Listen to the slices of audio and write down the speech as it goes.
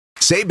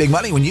Save big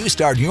money when you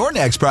start your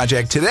next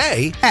project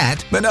today at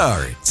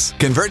Menards.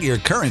 Convert your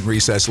current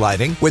recessed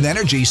lighting with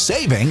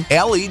energy-saving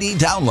LED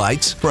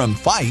downlights from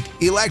Fight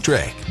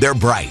Electric. They're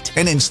bright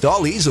and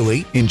install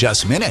easily in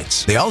just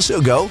minutes. They also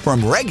go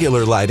from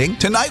regular lighting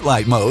to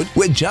nightlight mode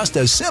with just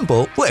a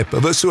simple flip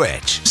of a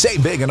switch.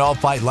 Save big on all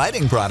Fight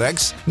lighting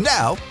products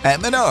now at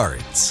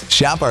Menards.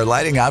 Shop our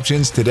lighting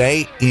options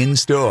today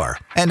in-store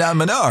and on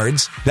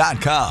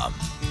Menards.com.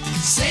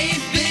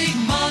 Save big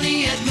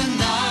money at Menards.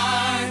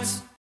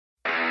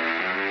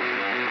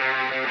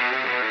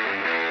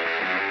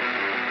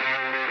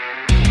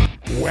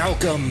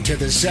 Welcome to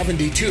the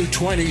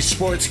 7220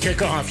 Sports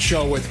Kickoff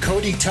Show with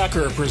Cody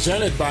Tucker,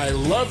 presented by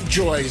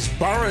Lovejoy's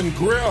Bar and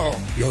Grill,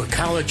 your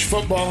college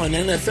football and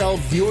NFL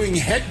viewing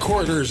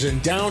headquarters in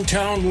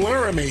downtown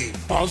Laramie.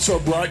 Also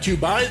brought to you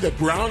by the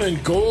Brown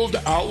and Gold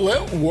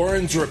Outlet,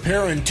 Warren's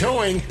Repair and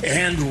Towing,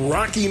 and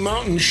Rocky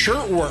Mountain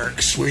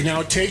Shirtworks. We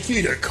now take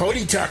you to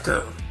Cody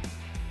Tucker.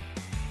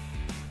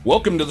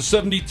 Welcome to the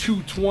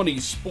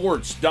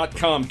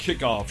 7220sports.com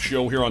kickoff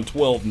show here on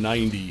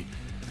 1290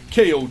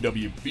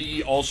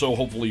 KOWB. Also,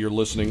 hopefully you're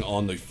listening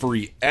on the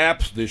free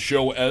app. This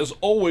show, as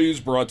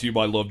always, brought to you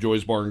by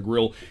Lovejoy's Bar and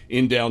Grill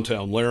in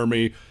downtown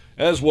Laramie,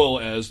 as well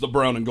as the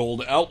Brown and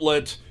Gold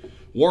Outlet,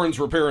 Warren's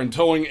Repair and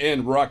Towing,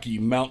 and Rocky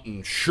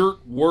Mountain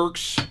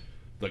Shirtworks.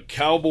 The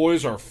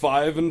Cowboys are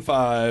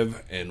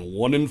 5-5 and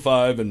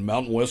 1-5 in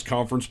Mountain West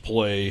Conference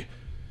play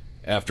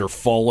after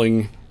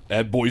falling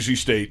at Boise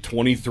State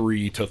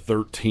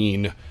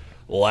 23-13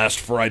 last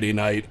Friday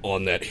night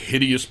on that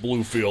hideous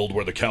blue field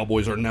where the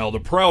Cowboys are now the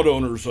proud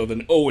owners of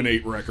an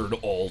 0-8 record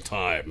all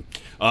time.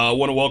 I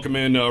want to welcome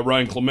in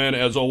Ryan Clement,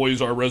 as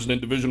always, our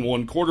resident Division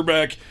I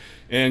quarterback,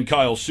 and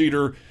Kyle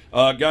Cedar.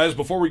 Guys,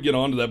 before we get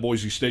on to that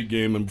Boise State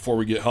game and before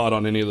we get hot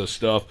on any of this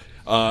stuff,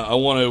 I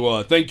want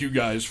to thank you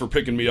guys for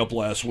picking me up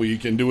last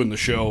week and doing the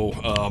show.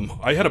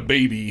 I had a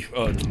baby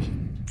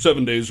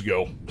 7 days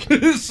ago,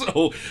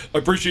 so I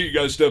appreciate you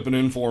guys stepping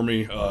in for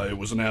me. It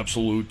was an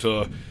absolute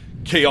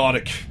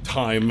chaotic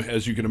time,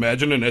 as you can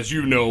imagine, and as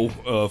you know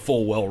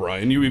full well,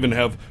 Ryan. You even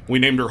we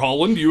named her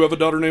Holland. You have a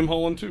daughter named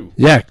Holland, too.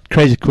 Yeah,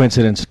 crazy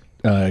coincidence.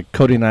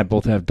 Cody and I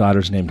both have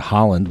daughters named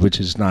Holland, which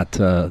is not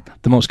the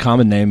most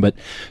common name, but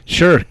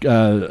sure,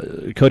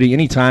 Cody,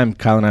 anytime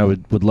Kyle and I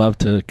would love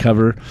to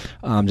cover,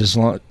 just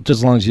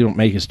as long as you don't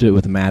make us do it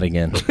with Matt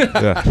again.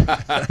 Yeah.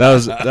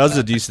 That was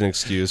a decent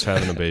excuse,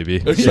 having a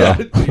baby. So. Yeah,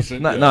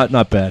 decent,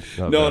 not bad.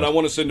 And I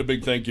want to send a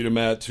big thank you to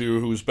Matt, too,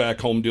 who's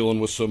back home dealing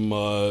with some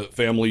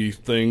family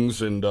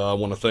things, and I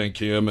want to thank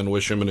him and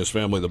wish him and his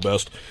family the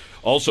best.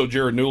 Also,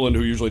 Jared Newland,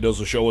 who usually does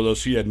the show with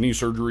us, he had knee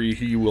surgery.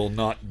 He will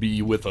not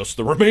be with us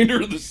the remainder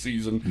of the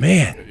season.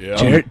 Man,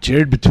 yeah.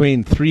 Jared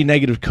between 3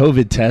 negative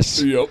COVID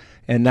tests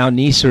and now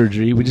knee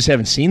surgery, we just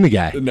haven't seen the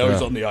guy. And now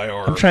he's on the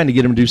IR. I'm trying to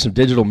get him to do some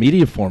digital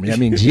media for me. I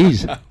mean,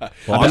 geez.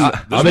 Well,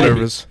 I'm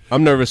nervous.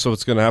 I'm nervous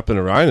what's going to happen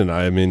to Ryan and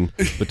I. I mean,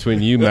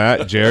 between you,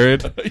 Matt,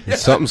 Jared,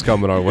 something's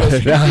coming our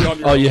way.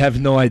 Oh, you have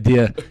no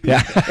idea.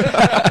 Yeah.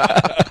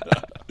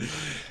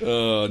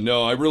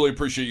 No, I really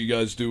appreciate you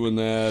guys doing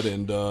that,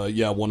 and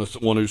want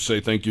to say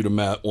thank you to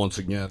Matt once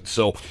again.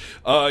 So,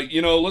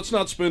 let's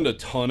not spend a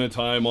ton of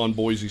time on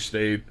Boise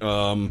State,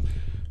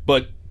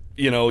 but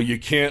you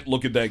can't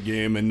look at that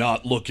game and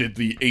not look at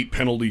the 8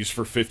 penalties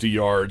for 50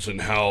 yards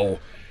and how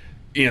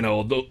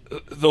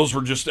those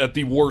were just at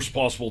the worst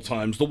possible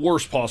times, the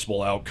worst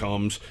possible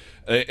outcomes.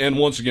 And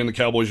once again, the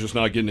Cowboys just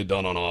not getting it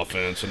done on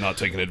offense and not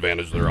taking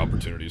advantage of their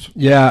opportunities.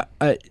 Yeah,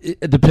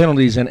 the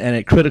penalties and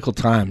at critical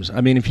times.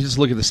 I mean, if you just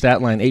look at the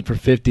stat line, 8 for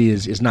 50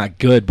 is not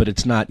good, but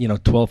it's not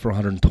 12 for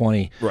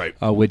 120, right?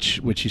 Which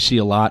you see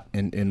a lot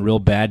in real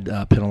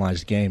bad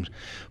penalized games.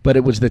 But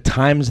it was the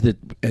times of the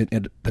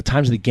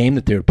game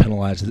that they were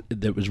penalized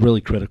that was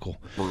really critical.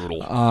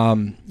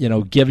 Brutal.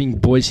 Giving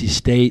Boise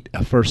State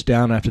a first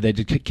down after they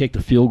did kick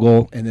the field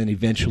goal and then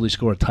eventually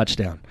score a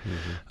touchdown.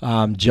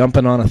 Mm-hmm.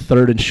 Jumping on a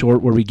 3rd and short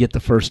where we get the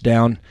first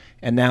down,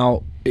 and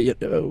now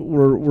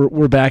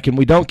we're back and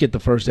we don't get the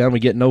first down. We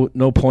get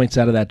no points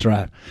out of that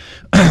drive.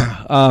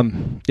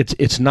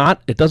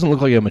 It doesn't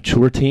look like a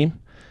mature team.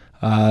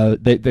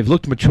 They've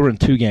looked mature in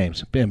 2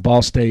 games, in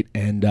Ball State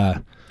and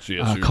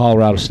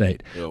Colorado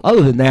State. Yep.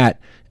 Other than that,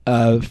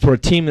 for a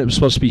team that was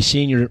supposed to be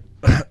senior,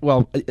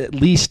 well, at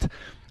least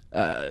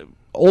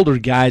older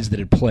guys that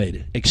had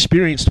played,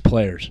 experienced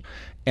players.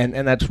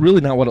 And that's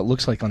really not what it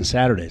looks like on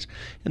Saturdays.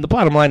 And the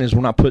bottom line is we're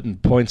not putting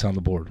points on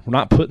the board. We're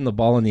not putting the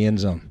ball in the end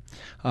zone.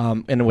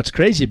 And what's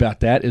crazy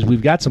about that is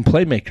we've got some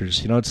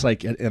playmakers. It's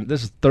like, and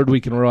this is the 3rd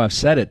week in a row I've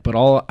said it, but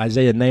all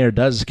Isaiah Nair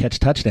does is catch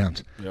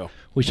touchdowns. Yeah.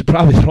 We should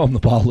probably throw him the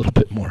ball a little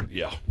bit more.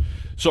 Yeah.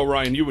 So,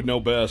 Ryan, you would know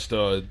best.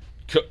 Online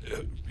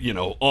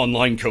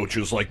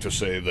coaches like to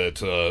say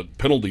that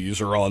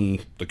penalties are on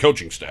the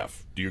coaching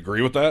staff. Do you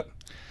agree with that?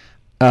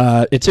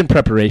 It's in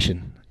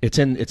preparation. It's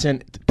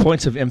in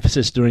points of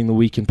emphasis during the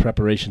week in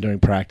preparation during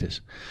practice.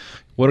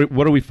 What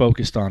are we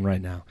focused on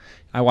right now?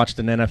 I watched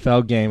an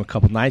NFL game a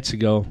couple nights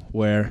ago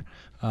where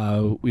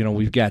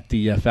We've got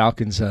the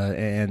Falcons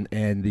and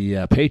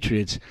the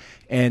Patriots,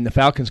 and the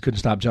Falcons couldn't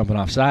stop jumping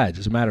off sides.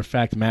 As a matter of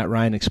fact, Matt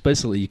Ryan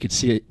explicitly, you could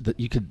see it, that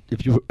you could,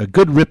 if you were a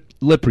good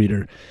lip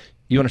reader,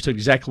 you understood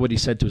exactly what he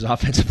said to his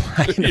offensive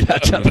line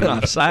about jumping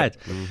off sides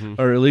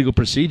or illegal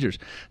procedures.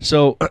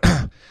 So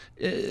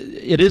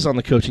it is on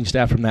the coaching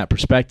staff from that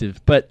perspective.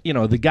 But,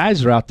 the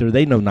guys are out there.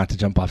 They know not to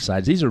jump off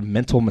sides. These are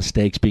mental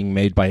mistakes being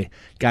made by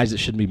guys that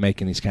shouldn't be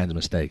making these kinds of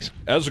mistakes.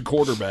 As a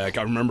quarterback,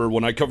 I remember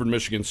when I covered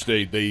Michigan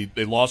State, they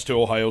lost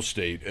to Ohio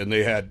State, and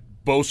they had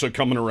Bosa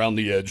coming around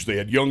the edge. They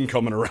had Young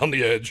coming around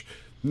the edge.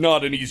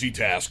 Not an easy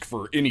task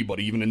for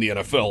anybody, even in the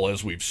NFL,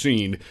 as we've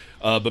seen.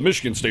 But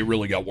Michigan State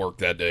really got worked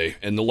that day,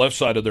 and the left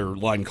side of their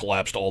line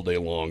collapsed all day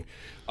long.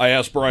 I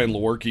asked Brian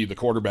Lewerke, the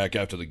quarterback,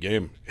 after the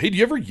game, hey, do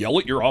you ever yell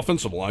at your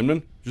offensive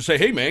lineman? Just say,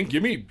 hey, man,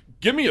 give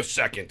me a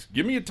second.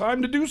 Give me a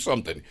time to do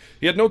something.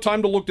 He had no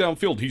time to look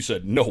downfield. He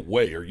said, no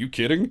way. Are you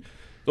kidding?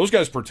 Those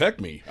guys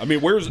protect me. I mean,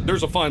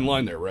 there's a fine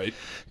line there, right?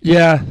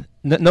 Yeah.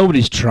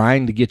 Nobody's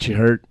trying to get you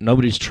hurt.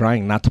 Nobody's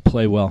trying not to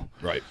play well.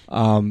 Right.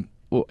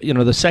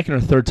 The second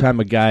or third time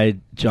a guy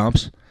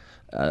jumps,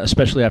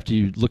 especially after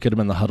you look at him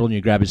in the huddle and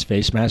you grab his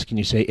face mask and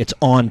you say, it's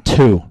on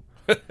 2.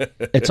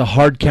 It's a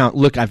hard count.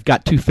 Look, I've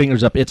got 2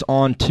 fingers up. It's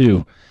on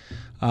 2.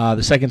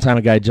 The second time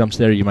a guy jumps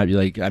there, you might be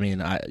like,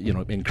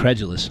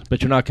 incredulous.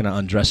 But you're not going to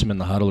undress him in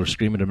the huddle or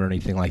scream at him or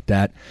anything like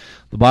that.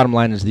 The bottom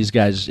line is these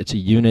guys, it's a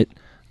unit.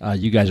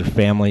 You guys are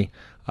family.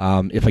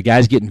 If a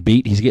guy's getting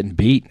beat, he's getting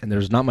beat, and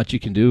there's not much you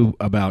can do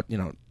about,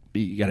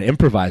 you got to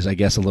improvise, I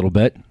guess, a little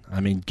bit. I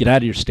mean, get out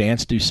of your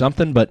stance, do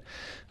something. But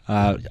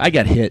I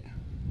got hit.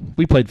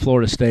 We played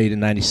Florida State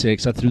in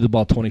 '96. I threw the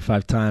ball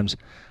 25 times.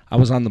 I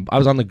was on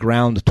the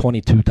ground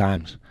 22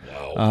 times.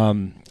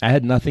 Wow. I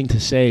had nothing to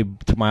say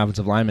to my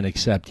offensive lineman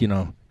except,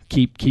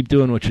 keep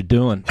doing what you're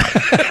doing.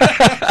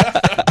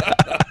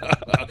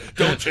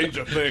 Don't change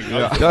a thing.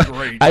 That's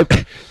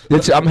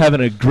great. I'm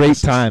having a great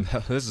time.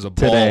 This is a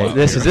ball today.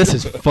 This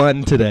is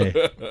fun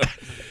today.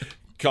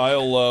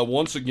 Kyle,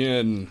 once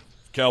again,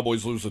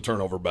 Cowboys lose the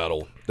turnover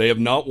battle. They have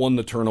not won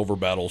the turnover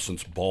battle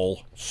since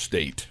Ball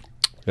State,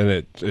 and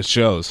it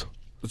shows.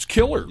 It's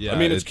killer. Yeah,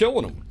 it's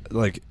killing them.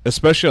 Like,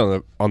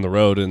 especially on the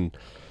road and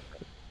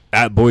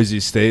at Boise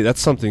State, that's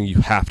something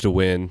you have to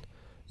win.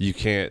 You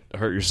can't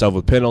hurt yourself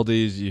with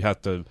penalties. You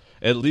have to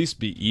at least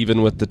be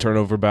even with the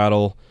turnover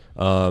battle.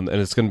 And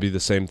it's going to be the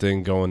same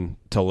thing going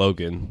to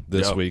Logan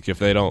this week. If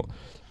they don't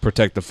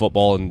protect the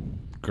football and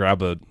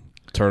grab a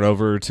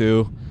turnover or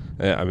two,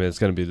 it's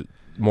going to be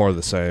more of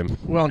the same.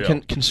 Well,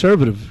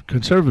 conservative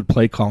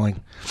play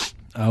calling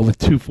with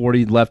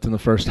 2:40 left in the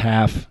first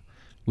half.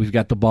 We've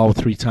got the ball with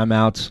 3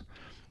 timeouts.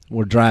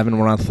 We're driving.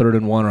 We're on 3rd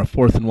and 1 or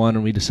 4th and 1,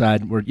 and we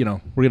decide we're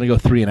going to go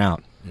 3 and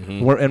out.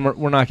 Mm-hmm.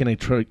 We're not going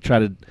to try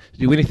to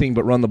do anything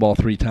but run the ball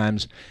 3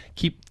 times.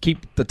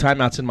 Keep the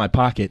timeouts in my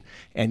pocket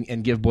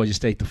and give Boise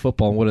State the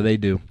football. And what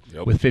do?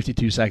 Yep. With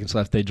 52 seconds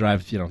left, they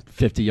drive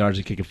 50 yards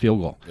and kick a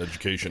field goal.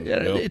 Education.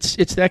 Yep.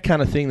 It's that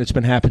kind of thing that's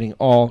been happening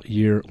all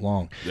year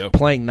long. Yep.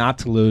 Playing not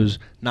to lose,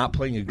 not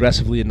playing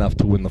aggressively enough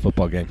to win the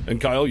football game. And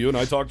Kyle, you and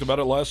I talked about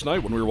it last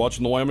night when we were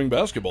watching the Wyoming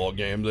basketball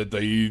game that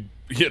they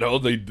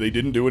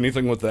didn't do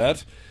anything with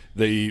that.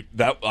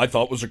 That I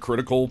thought was a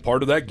critical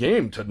part of that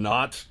game, to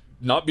not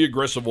be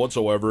aggressive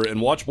whatsoever and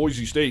watch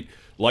Boise State,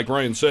 like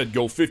Ryan said,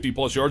 go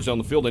 50-plus yards down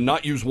the field and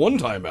not use one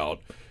timeout.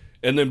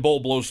 And then Bull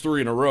blows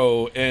 3 in a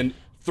row. And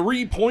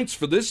 3 points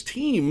for this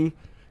team,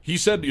 he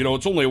said, it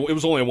was only a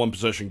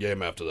 1-possession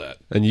game after that.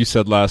 And you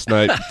said last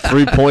night,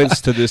 3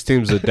 points to this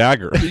team's a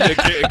dagger. It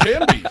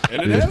can be,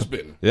 and it has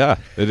been. Yeah,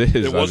 it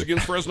is. It was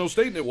against Fresno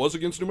State, and it was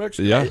against New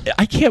Mexico. Yeah.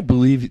 I can't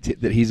believe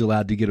that he's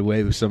allowed to get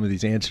away with some of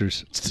these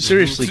answers.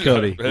 Seriously,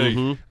 Cody. Hey.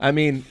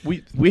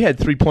 Mm-hmm. We had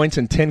 3 points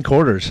in 10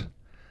 quarters.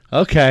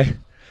 Okay.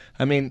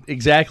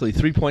 Exactly.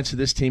 3 points to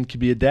this team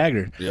could be a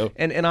dagger. Yep.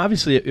 And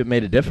obviously it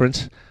made a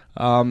difference.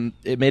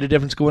 It made a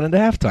difference going into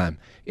halftime.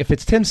 If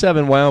it's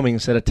 10-7 Wyoming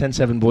instead of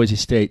 10-7 Boise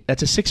State,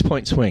 that's a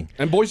 6-point swing.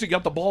 And Boise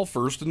got the ball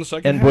first in the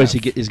second half. And Boise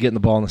is getting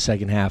the ball in the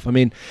second half.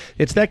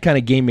 It's that kind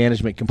of game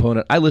management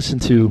component. I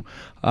listened to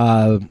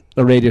a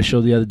radio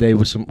show the other day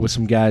with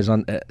some guys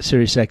on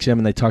Sirius XM,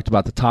 and they talked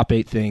about the top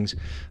 8 things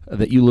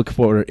that you look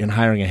for in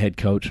hiring a head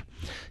coach.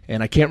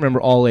 And I can't remember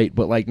all 8,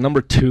 but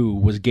number 2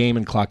 was game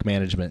and clock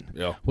management.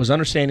 Yeah. Was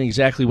understanding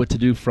exactly what to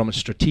do from a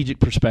strategic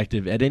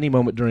perspective at any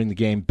moment during the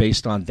game,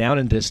 based on down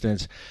and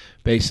distance,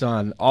 based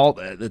on all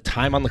the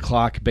time on the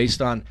clock,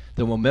 based on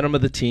the momentum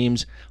of the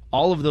teams.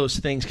 All of those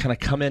things kind of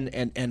come in,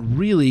 and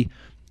really,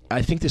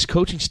 I think this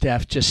coaching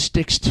staff just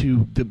sticks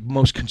to the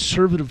most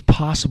conservative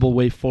possible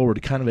way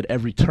forward, kind of at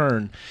every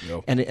turn.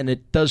 Yep. And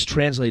it does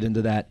translate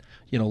into that,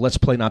 let's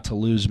play not to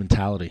lose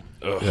mentality.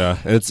 Ugh. Yeah,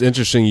 it's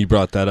interesting you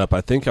brought that up.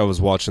 I think I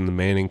was watching the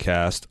Manning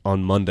cast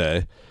on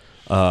Monday,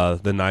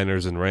 the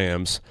Niners and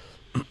Rams,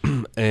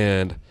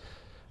 and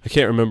I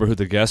can't remember who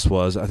the guest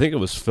was. I think it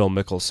was Phil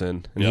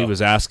Mickelson, and he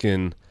was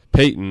asking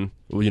Peyton,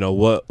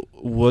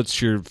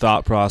 what's your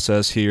thought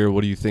process here?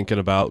 What are you thinking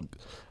about?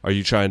 Are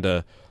you trying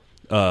to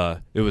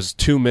it was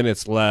 2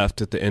 minutes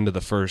left at the end of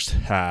the first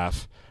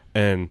half,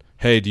 and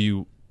hey, do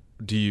you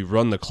do you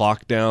run the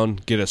clock down,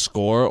 get a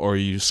score, or are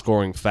you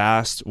scoring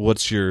fast?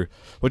 What's your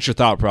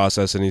thought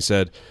process? And he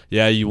said,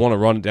 yeah, you want to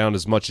run it down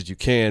as much as you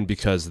can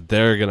because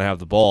they're going to have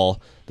the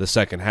ball the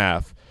second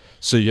half.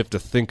 So you have to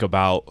think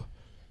about,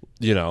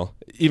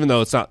 even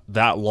though it's not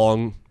that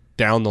long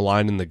down the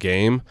line in the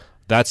game,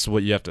 that's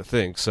what you have to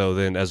think. So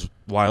then as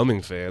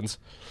Wyoming fans,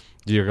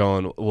 you're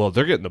going, well,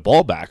 they're getting the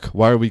ball back.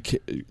 They're going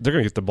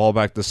to get the ball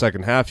back the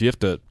second half. You have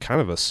to kind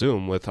of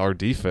assume with our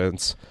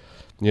defense,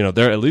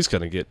 they're at least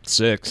going to get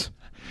 6.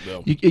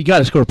 No. You got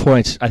to score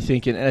points, I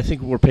think. And I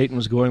think where Peyton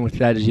was going with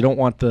that is you don't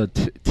want the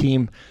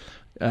team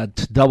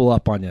to double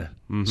up on you.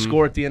 Mm-hmm.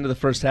 Score at the end of the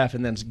first half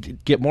and then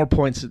get more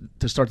points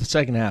to start the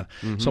second half.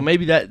 Mm-hmm. So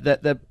maybe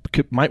that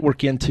might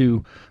work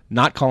into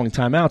not calling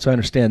timeouts. I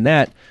understand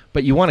that.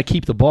 But you want to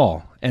keep the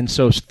ball. And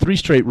so 3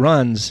 straight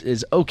runs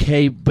is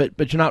okay,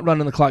 but you're not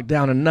running the clock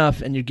down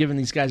enough, and you're giving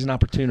these guys an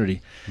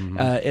opportunity.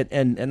 Mm-hmm.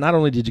 And not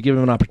only did you give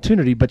them an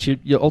opportunity, but you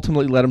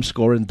ultimately let them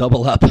score and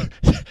double up.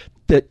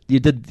 That you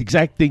did the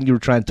exact thing you were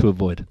trying to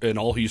avoid. And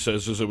all he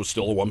says is it was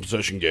still a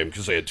one-possession game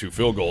because they had 2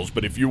 field goals.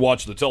 But if you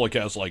watch the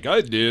telecast like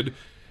I did,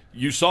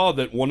 you saw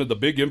that one of the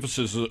big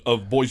emphasis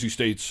of Boise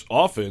State's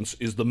offense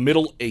is the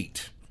middle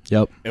 8.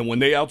 Yep. And when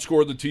they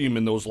outscored the team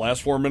in those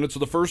last 4 minutes of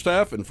the first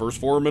half and first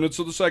 4 minutes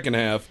of the second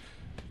half,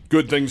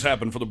 good things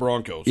happen for the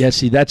Broncos. Yeah,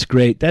 see, that's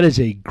great. That is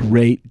a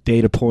great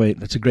data point.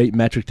 That's a great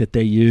metric that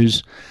they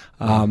use.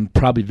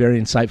 Probably very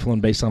insightful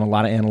and based on a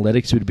lot of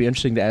analytics. It would be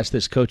interesting to ask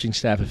this coaching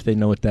staff if they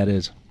know what that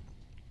is.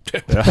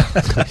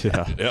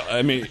 Yeah.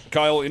 I mean,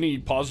 Kyle, any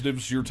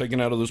positives you're taking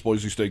out of this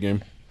Boise State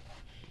game?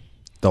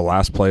 The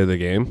last play of the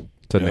game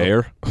to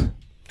Nair.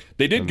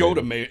 They did go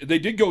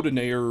to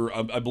Nair.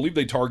 I believe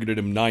they targeted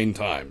him 9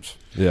 times.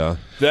 Yeah,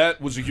 that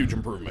was a huge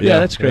improvement. Yeah,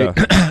 that's great.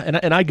 Yeah.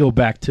 and I go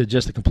back to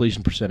just the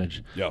completion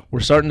percentage. Yeah,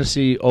 we're starting to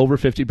see over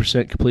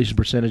 50% completion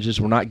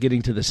percentages. We're not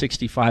getting to the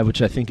 65,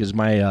 which I think is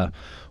my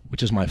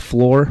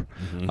floor.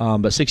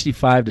 Mm-hmm. But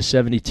 65 to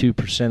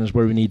 72% is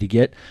where we need to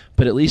get.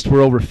 But at least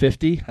we're over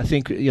 50. I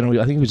think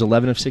it was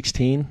 11 of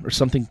 16 or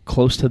something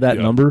close to that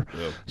number.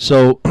 Yeah.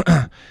 So,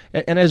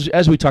 and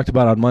as we talked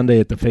about on Monday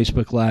at the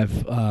Facebook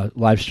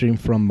live stream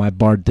from my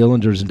bar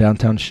Dillinger's in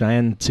downtown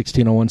Cheyenne,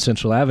 1601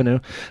 Central Avenue.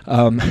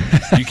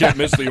 You can't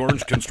miss the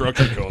orange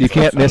construction cones. You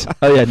can't miss.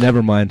 Oh yeah,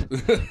 never mind. Go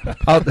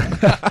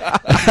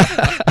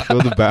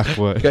the back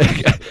way.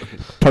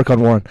 Park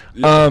on Warren.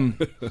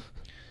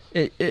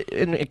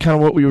 And kind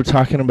of what we were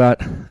talking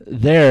about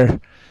there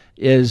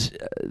is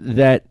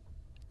that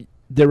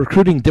they're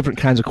recruiting different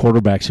kinds of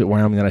quarterbacks at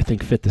Wyoming that I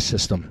think fit the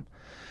system.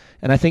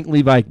 And I think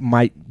Levi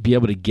might be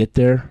able to get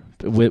there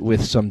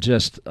with some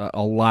just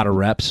a lot of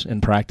reps in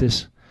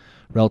practice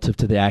relative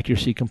to the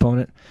accuracy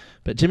component.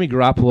 But Jimmy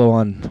Garoppolo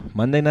on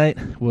Monday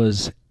night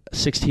was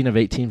 16 of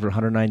 18 for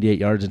 198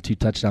 yards and 2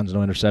 touchdowns,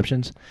 no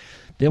interceptions.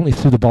 They only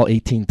threw the ball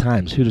 18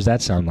 times. Who does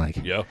that sound like?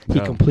 Yeah.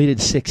 He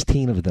completed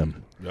 16 of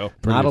them.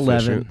 Yep. Not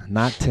 11,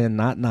 not 10,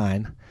 not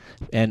 9.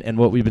 And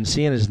what we've been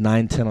seeing is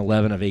 9, 10,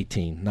 11 of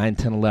 18, 9,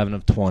 10, 11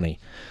 of 20.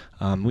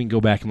 We can go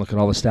back and look at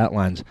all the stat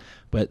lines.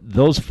 But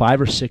those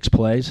 5 or 6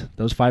 plays,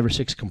 those 5 or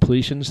 6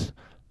 completions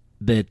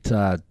that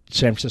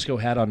San Francisco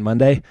had on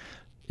Monday,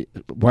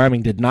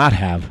 Wyoming did not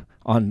have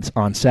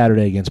on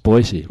Saturday against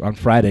Boise, on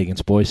Friday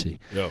against Boise.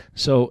 Yeah.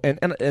 So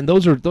and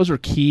those are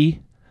key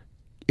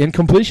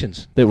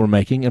incompletions that we're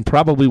making, and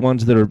probably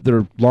ones that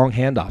are long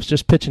handoffs,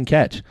 just pitch and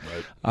catch.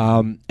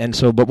 Right.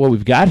 But what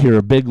we've got here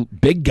are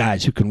big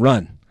guys who can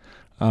run,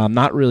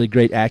 not really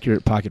great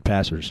accurate pocket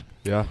passers.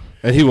 Yeah,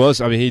 and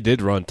he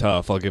did run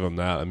tough. I'll give him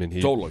that. I mean,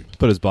 he totally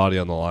put his body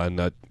on the line.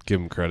 That give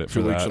him credit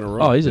for 2 weeks that. in a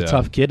row. Oh, he's a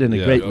tough kid and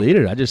a great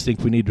leader. I just think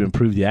we need to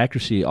improve the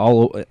accuracy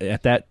all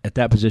at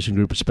that position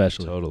group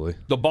especially. Totally.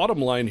 The bottom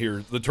line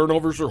here, the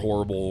turnovers are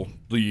horrible.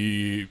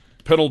 The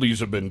penalties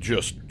have been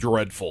just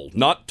dreadful.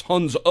 Not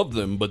tons of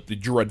them, but the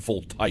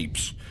dreadful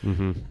types.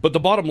 Mm-hmm. But the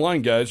bottom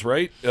line, guys,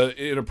 right?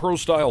 In a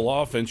pro-style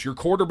offense, your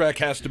quarterback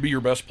has to be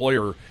your best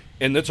player,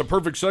 and that's a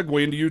perfect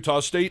segue into Utah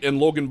State and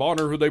Logan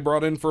Bonner, who they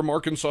brought in from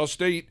Arkansas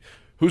State,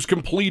 who's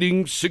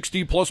completing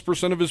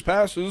 60+% of his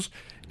passes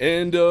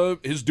and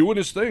is doing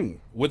his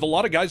thing with a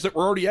lot of guys that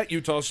were already at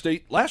Utah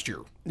State last year.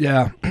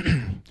 Yeah.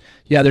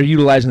 Yeah, they're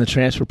utilizing the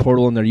transfer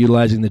portal and they're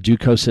utilizing the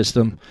JUCO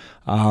system.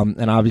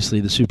 And obviously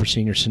the super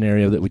senior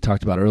scenario that we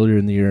talked about earlier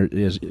in the year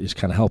is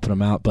kind of helping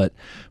them out. But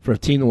for a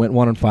team that went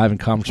 1-5 in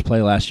conference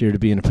play last year to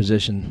be in a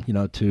position,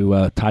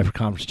 to tie for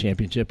conference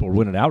championship or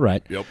win it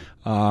outright, yep.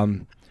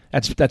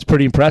 That's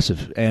pretty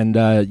impressive. And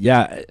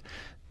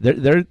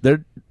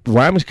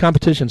Wyoming's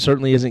competition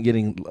certainly isn't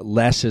getting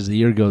less as the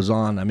year goes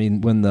on. I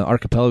mean, when the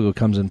Archipelago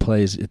comes and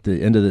plays at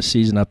the end of the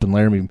season up in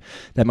Laramie,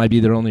 that might be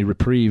their only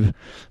reprieve.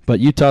 But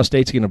Utah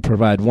State's going to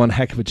provide one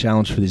heck of a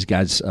challenge for these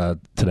guys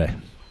today.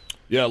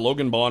 Yeah,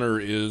 Logan Bonner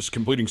is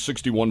completing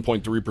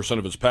 61.3%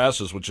 of his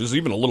passes, which is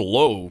even a little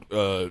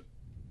low,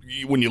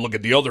 when you look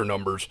at the other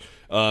numbers,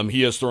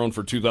 he has thrown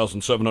for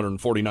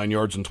 2,749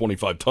 yards and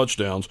 25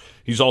 touchdowns.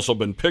 He's also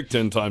been picked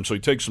 10 times, so he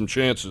takes some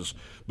chances.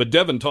 But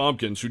Devin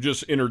Tompkins, who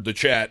just entered the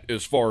chat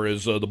as far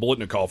as the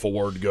Biletnikoff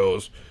Award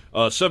goes,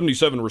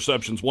 77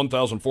 receptions,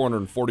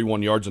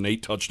 1,441 yards, and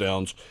 8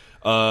 touchdowns.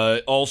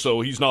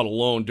 Also, he's not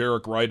alone.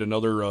 Derek Wright,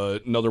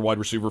 another wide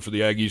receiver for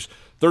the Aggies,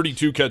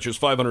 32 catches,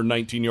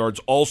 519 yards,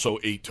 also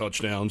 8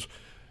 touchdowns.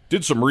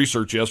 Did some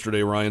research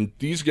yesterday, Ryan.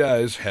 These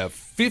guys have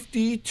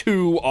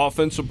 52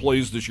 offensive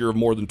plays this year of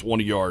more than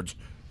 20 yards.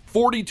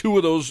 42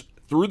 of those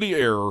through the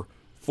air,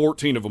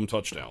 14 of them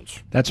touchdowns.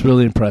 That's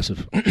really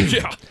impressive.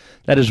 Yeah.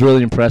 That is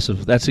really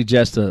impressive. That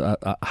suggests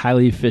a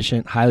highly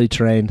efficient, highly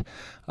trained,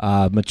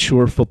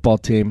 mature football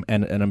team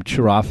and a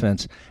mature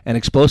offense and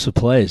explosive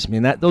plays. I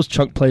mean, those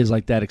chunk plays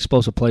like that,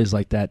 explosive plays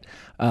like that,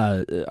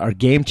 are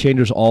game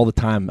changers all the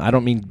time. I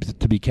don't mean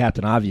to be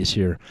Captain Obvious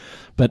here,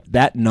 but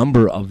that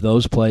number of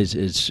those plays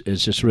is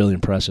just really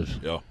impressive.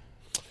 Yeah.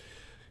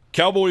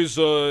 Cowboys,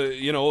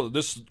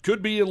 this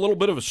could be a little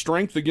bit of a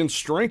strength against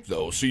strength,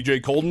 though.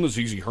 C.J. Colden,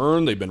 Azizi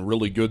Hearn, they've been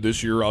really good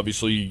this year.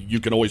 Obviously, you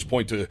can always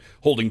point to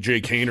holding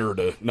Jake Haener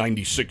to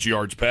 96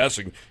 yards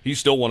passing. He's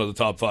still one of the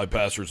top 5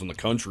 passers in the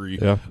country.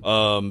 Yeah.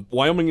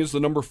 Wyoming is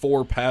the number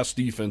 4 pass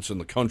defense in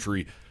the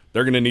country.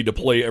 They're going to need to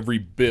play every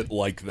bit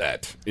like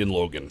that in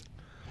Logan.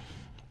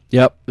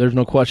 Yep, there's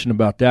no question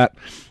about that.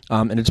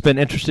 And it's been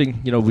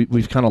interesting.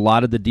 We've kind of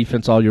lauded the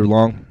defense all year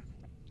long.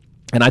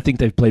 And I think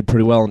they've played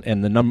pretty well,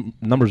 and the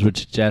numbers would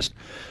suggest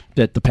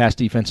that the pass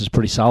defense is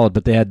pretty solid,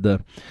 but they had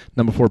the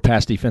number 4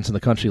 pass defense in the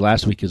country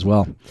last week as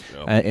well.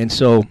 Yep. And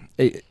so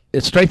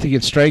it's strength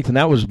against strength, and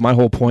that was my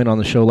whole point on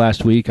the show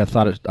last week. I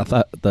thought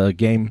the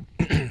game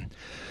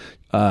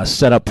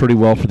set up pretty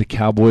well for the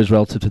Cowboys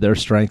relative to their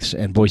strengths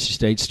and Boise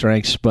State's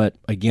strengths, but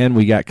again,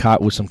 we got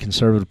caught with some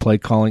conservative play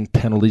calling,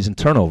 penalties, and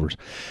turnovers.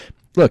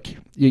 Look,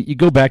 you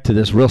go back to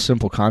this real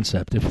simple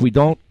concept. If we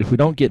don't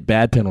get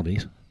bad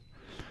penalties,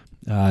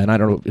 and I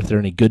don't know if there are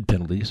any good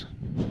penalties.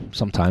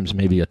 Sometimes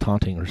maybe a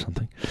taunting or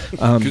something.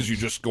 Because you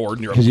just scored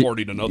and you're up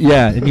 40-0.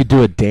 Yeah, and you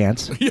do a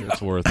dance. Yeah.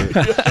 It's worth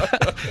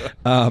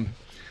it.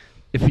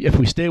 If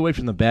we stay away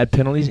from the bad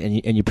penalties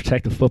and you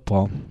protect the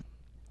football,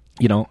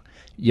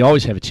 you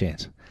always have a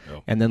chance.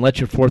 And then let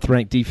your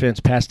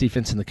 4th-ranked pass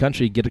defense in the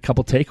country, get a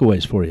couple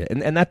takeaways for you.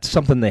 And that's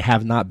something they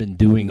have not been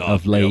doing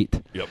of late.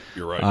 Yep,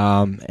 you're right.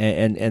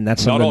 And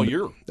that's something, not all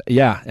year.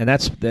 Yeah, and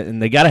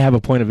they got to have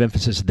a point of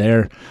emphasis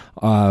there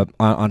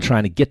on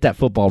trying to get that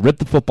football, rip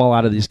the football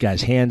out of these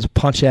guys' hands,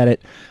 punch at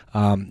it.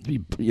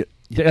 You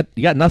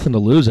got nothing to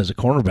lose as a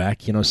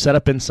cornerback. Set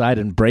up inside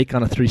and break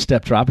on a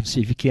 3-step drop and see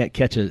if you can't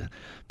catch a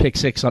pick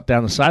 6 up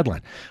down the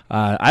sideline.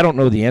 I don't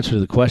know the answer to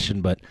the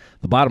question, but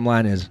the bottom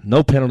line is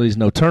no penalties,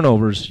 no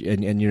turnovers,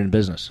 and you're in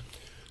business.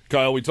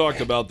 Kyle, we talked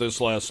about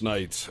this last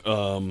night.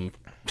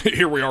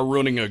 Here we are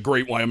ruining a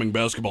great Wyoming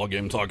basketball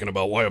game talking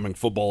about Wyoming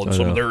football and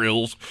some of their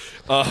ills.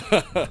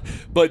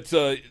 But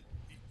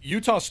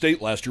Utah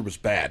State last year was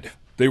bad.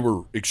 They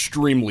were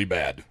extremely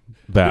bad.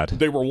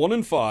 They were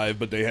 1-5,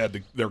 but they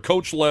had their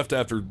coach left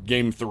after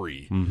game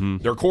 3. Mm-hmm.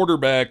 Their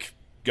quarterback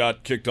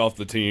got kicked off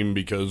the team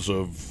because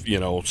of,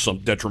 some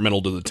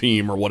detrimental to the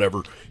team or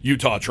whatever,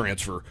 Utah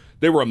transfer.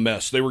 They were a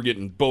mess. They were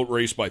getting boat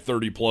raced by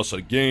 30-plus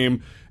a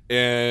game.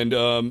 And,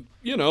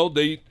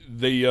 they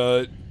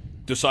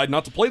decide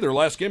not to play their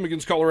last game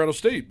against Colorado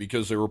State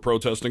because they were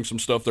protesting some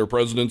stuff their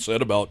president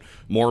said about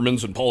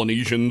Mormons and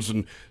Polynesians,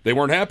 and they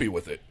weren't happy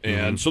with it.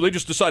 And so they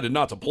just decided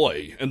not to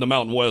play. And the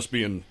Mountain West,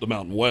 being the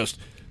Mountain West,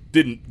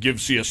 didn't give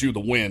CSU the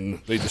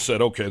win. They just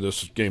said, okay,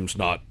 this game's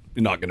not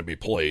going to be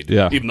played,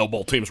 even though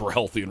both teams were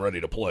healthy and ready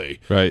to play.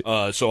 Right.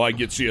 So I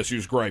get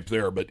CSU's gripe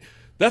there, but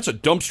that's a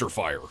dumpster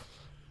fire.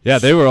 Yeah,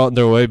 they were on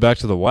their way back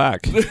to the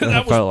WAC.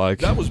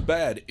 That was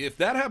bad. If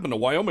that happened to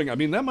Wyoming,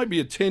 that might be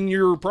a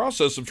 10-year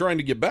process of trying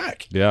to get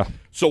back. Yeah.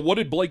 So what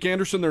did Blake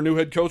Anderson, their new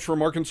head coach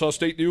from Arkansas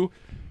State, do?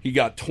 He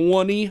got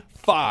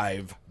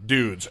 25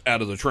 dudes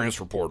out of the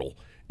transfer portal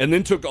and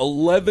then took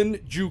 11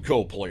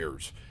 JUCO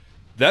players.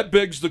 That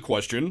begs the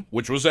question,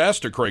 which was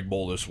asked to Craig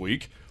Bohl this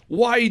week,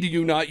 why do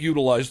you not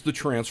utilize the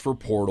transfer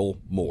portal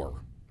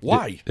more?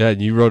 Why? Yeah,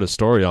 and you wrote a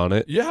story on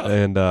it. Yeah.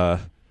 And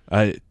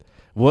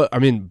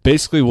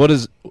basically what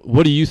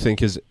do you think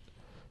his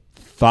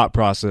thought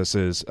process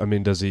is?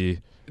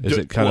 Is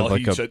it kind of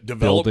like a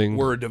building?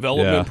 We're a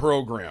development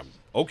program.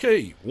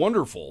 Okay,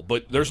 wonderful.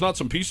 But there's not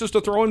some pieces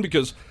to throw in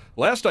because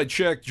last I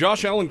checked,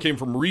 Josh Allen came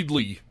from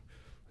Reedley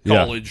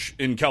College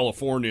in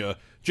California.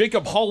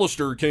 Jacob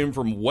Hollister came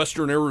from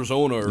Western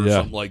Arizona or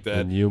something like that.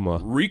 In Yuma.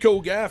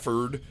 Rico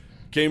Gafford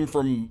came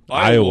from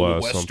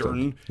Iowa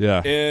Western.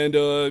 Yeah. And,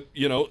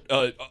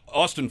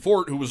 Austin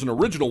Fort, who was an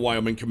original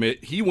Wyoming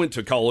commit, he went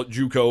to college,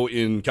 JUCO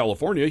in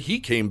California. He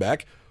came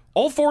back.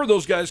 All 4 of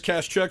those guys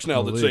cash checks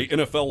now that say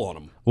NFL on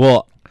them.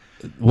 Well,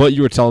 what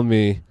you were telling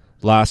me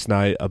last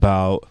night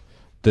about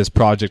this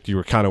project you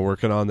were kind of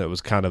working on that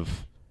was kind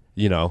of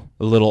a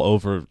little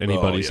over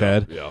anybody's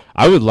head. Yeah.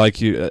 I would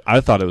like you.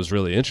 I thought it was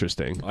really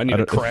interesting. I need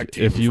a crack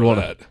team if you for want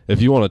that.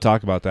 If you want to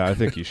talk about that, I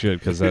think you should,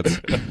 because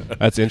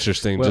that's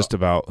interesting. Just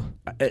about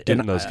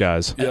getting those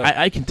guys.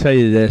 I can tell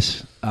you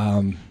this: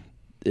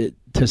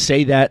 to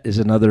say that is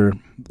another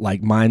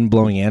mind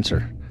blowing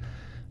answer.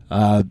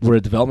 We're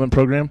a development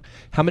program.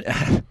 How many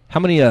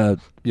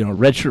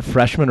redshirt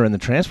freshmen are in the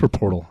transfer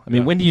portal? I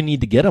mean, when do you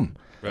need to get them?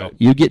 Right.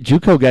 You get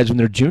JUCO guys when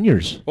they're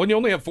juniors. Well, you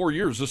only have 4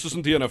 years. This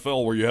isn't the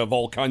NFL where you have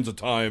all kinds of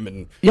time,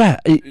 and you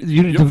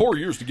have 4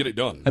 years to get it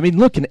done. I mean,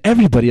 look, and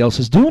everybody else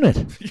is doing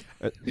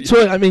it.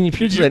 So, I mean,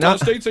 if you're saying, Utah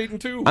State's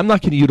 8-2. I'm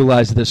not going to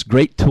utilize this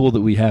great tool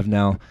that we have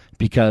now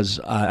because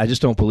I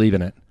just don't believe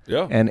in it.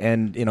 Yeah,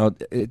 and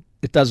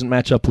it doesn't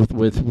match up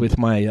with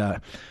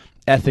my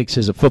ethics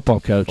as a football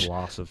coach.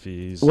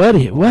 Philosophies. What?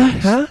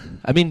 Huh?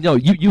 I mean, no,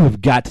 you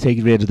have got to take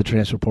advantage of the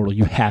transfer portal.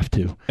 You have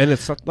to. And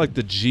it's not like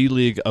the G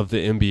League of the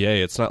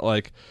NBA. It's not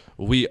like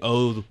we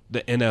owe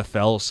the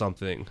NFL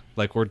something.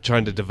 Like, we're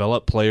trying to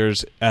develop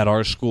players at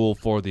our school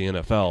for the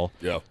NFL.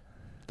 Yeah.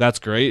 That's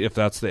great if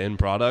that's the end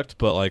product,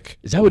 but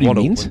is that what he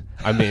means?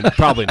 I mean,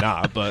 probably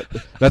not, but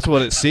that's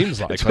what it seems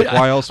like.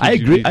 Why else would you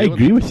be doing I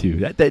agree with you.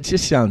 That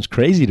just sounds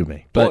crazy to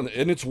me. But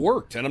and it's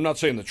worked. And I'm not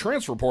saying the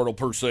transfer portal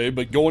per se,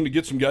 but going to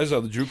get some guys out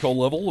of the JUCO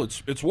level,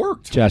 it's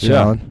worked. Josh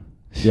Allen.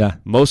 Yeah.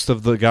 Most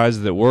of the guys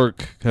that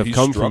work have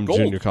come from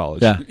junior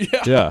college.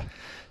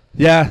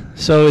 Yeah.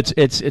 So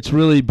it's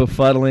really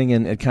befuddling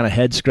and kind of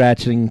head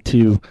scratching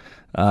to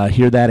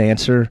hear that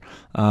answer.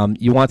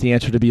 You want the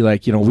answer to be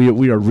like,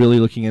 we are really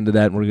looking into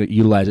that and we're going to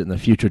utilize it in the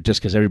future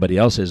just because everybody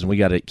else is, and we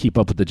got to keep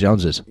up with the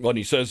Joneses. Well, and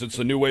he says it's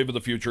the new wave of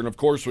the future, and of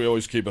course we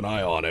always keep an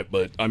eye on it.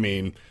 But, I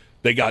mean,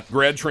 they got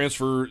grad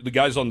transfer, the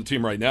guys on the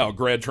team right now,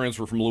 grad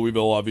transfer from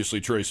Louisville, obviously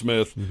Trey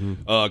Smith,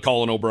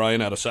 Colin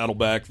O'Brien out of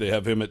Saddleback. They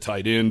have him at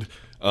tight end.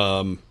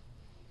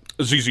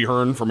 ZZ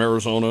Hearn from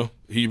Arizona.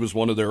 He was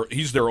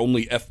he's their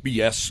only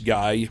FBS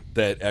guy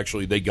that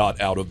actually they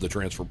got out of the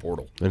transfer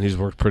portal. And he's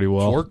worked pretty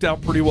well. It's worked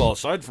out pretty well,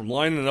 aside from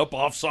lining up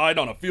offside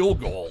on a field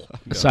goal.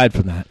 Aside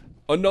from that.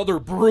 Another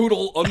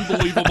brutal,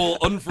 unbelievable,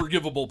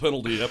 unforgivable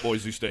penalty at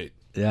Boise State.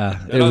 Yeah,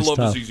 and I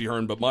love ZZ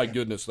Hearn, but my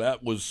goodness,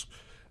 that was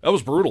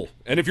brutal.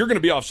 And if you're going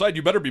to be offside,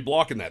 you better be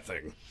blocking that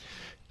thing.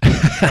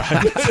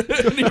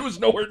 And he was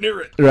nowhere near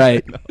it.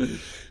 Right.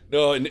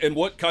 No, and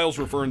what Kyle's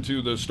referring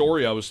to, the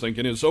story I was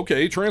thinking is,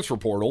 okay, transfer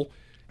portal.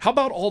 How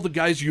about all the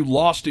guys you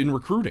lost in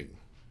recruiting?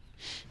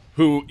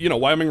 Who,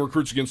 Wyoming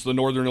recruits against the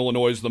Northern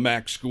Illinois, the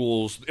MAC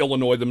schools,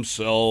 Illinois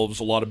themselves,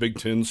 a lot of Big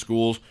Ten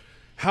schools.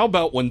 How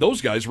about when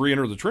those guys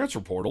re-enter the transfer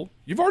portal?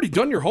 You've already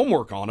done your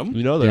homework on them.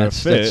 They're a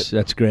fit.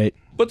 That's great.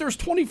 But there's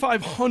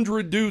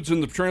 2,500 dudes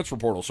in the transfer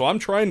portal. So I'm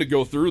trying to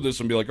go through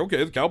this and be like,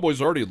 okay, the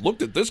Cowboys already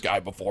looked at this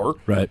guy before.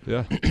 Right.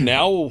 Yeah.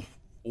 Now...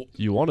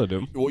 You wanted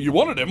him. Well, you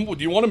wanted him.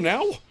 Do you want him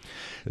now?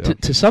 Yeah.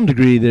 To some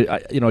degree,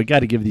 I got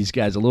to give these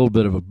guys a little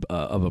bit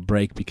of a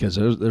break because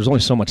there's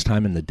only so much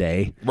time in the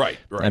day. Right.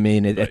 I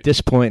mean, at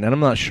this point, and I'm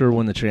not sure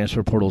when the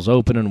transfer portal's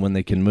open and when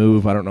they can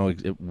move. I don't know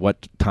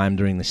what time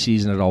during the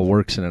season it all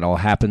works and it all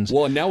happens.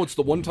 Well, and now it's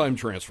the one-time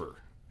transfer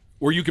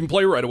where you can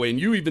play right away. And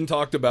you even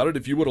talked about it.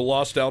 If you would have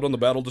lost out on the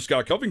battle to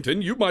Scott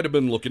Covington, you might have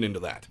been looking into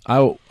that.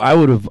 I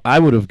would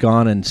have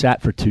gone and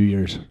sat for 2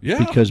 years. Yeah.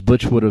 Because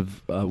Butch would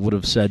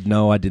have said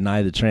no. I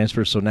deny the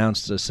transfer. So now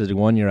instead of sitting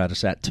 1 year, I'd have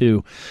sat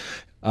 2.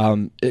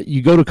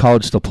 You go to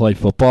college to play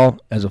football.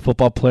 As a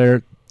football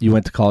player, you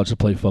went to college to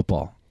play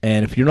football.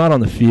 And if you're not on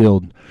the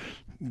field,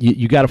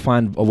 you got to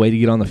find a way to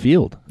get on the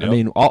field. Yep. I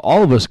mean,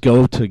 all of us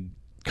go to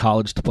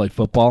college to play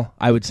football.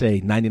 I would say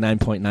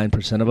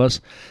 99.9% of us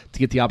to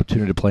get the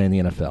opportunity to play in the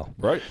NFL.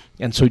 Right.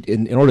 And so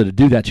in order to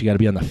do that, you got to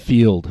be on the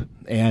field.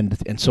 And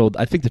so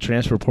I think the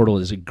transfer portal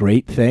is a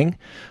great thing.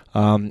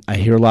 I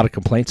hear a lot of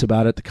complaints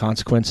about it, the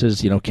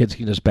consequences. Kids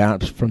can just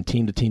bounce from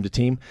team to team to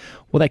team.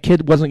 Well, that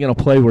kid wasn't going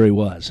to play where he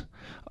was.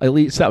 At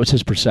least that was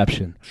his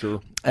perception.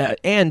 Sure.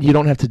 And you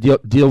don't have to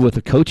deal with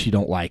a coach you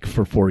don't like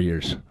for 4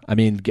 years. I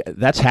mean,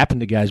 that's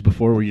happened to guys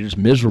before where you're just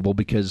miserable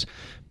because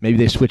maybe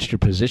they switched your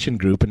position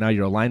group and now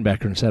you're a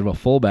linebacker instead of a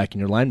fullback and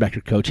your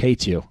linebacker coach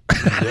hates you.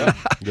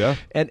 Yeah.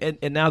 And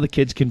now the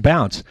kids can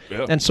bounce.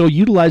 Yeah. And so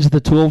utilize the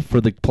tool for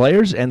the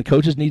players, and the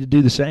coaches need to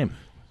do the same.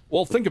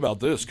 Well, think about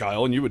this,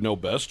 Kyle, and you would know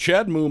best.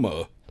 Chad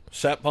Muma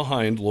sat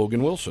behind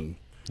Logan Wilson.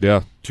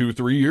 Yeah.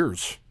 2-3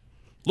 years.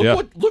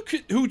 Look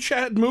at who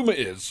Chad Muma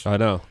is. I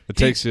know. It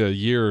takes you a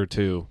year or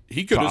two.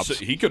 He could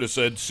have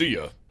said see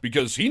ya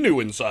because he knew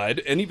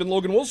inside, and even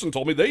Logan Wilson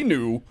told me they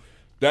knew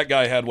that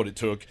guy had what it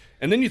took.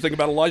 And then you think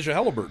about Elijah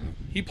Halliburton.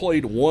 He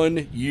played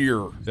 1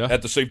 year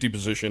at the safety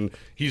position.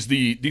 He's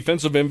the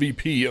defensive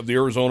MVP of the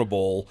Arizona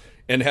Bowl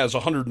and has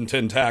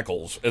 110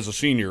 tackles as a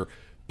senior.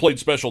 Played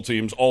special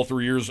teams all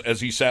 3 years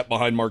as he sat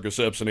behind Marcus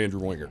Epps and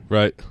Andrew Winger.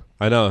 Right.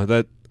 I know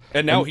that.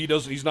 And now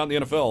he's not in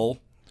the NFL.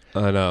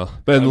 I know.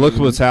 But look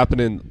what's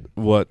happening,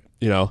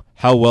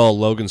 how well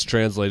Logan's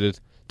translated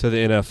to the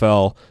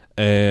NFL.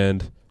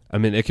 And, I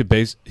mean,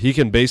 he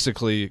can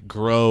basically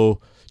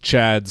grow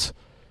Chad's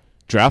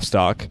draft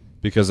stock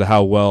because of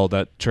how well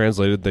that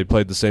translated. They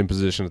played the same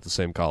position at the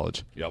same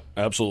college. Yep,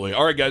 absolutely.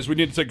 All right, guys, we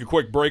need to take a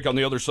quick break. On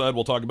the other side,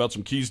 we'll talk about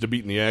some keys to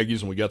beating the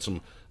Aggies, and we got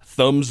some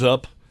thumbs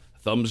up,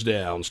 thumbs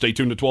down. Stay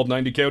tuned to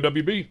 1290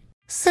 KOWB.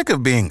 Sick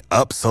of being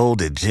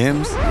upsold at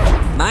gyms?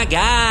 My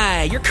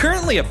guy, you're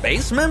currently a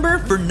base member?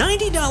 For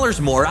 $90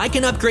 more, I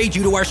can upgrade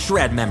you to our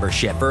Shred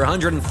membership. For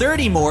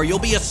 $130 more, you'll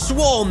be a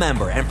Swole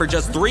member. And for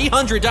just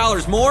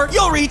 $300 more,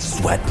 you'll reach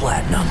Sweat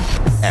Platinum.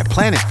 At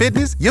Planet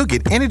Fitness, you'll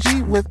get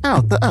energy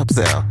without the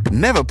upsell.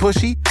 Never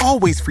pushy,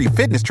 always free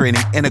fitness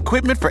training and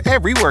equipment for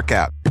every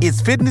workout.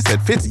 It's fitness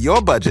that fits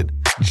your budget.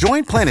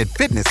 Join Planet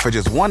Fitness for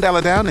just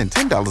 $1 down and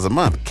 $10 a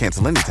month.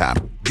 Cancel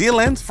anytime. Deal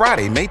ends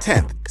Friday, May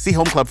 10th. See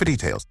Home Club for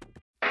details.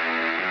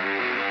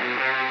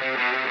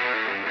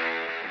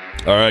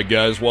 All right,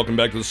 guys, welcome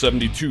back to the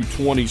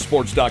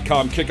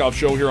 7220sports.com kickoff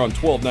show here on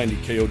 1290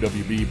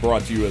 KOWB,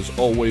 brought to you as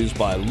always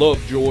by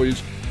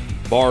Lovejoy's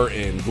Bar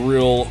and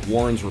Grill,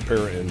 Warren's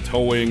Repair and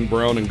Towing,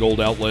 Brown and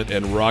Gold Outlet,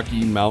 and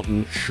Rocky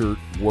Mountain Shirt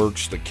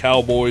Works. The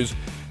Cowboys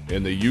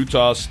and the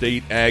Utah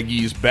State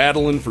Aggies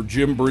battling for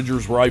Jim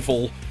Bridger's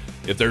rifle.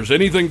 If there's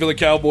anything for the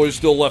Cowboys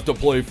still left to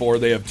play for,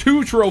 they have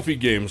 2 trophy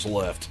games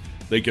left.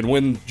 They can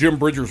win Jim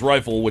Bridger's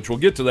rifle, which we'll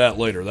get to that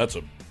later. That's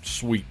a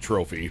sweet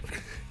trophy.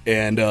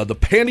 And the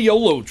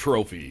Paniolo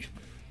Trophy.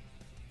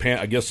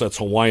 I guess that's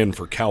Hawaiian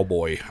for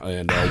cowboy.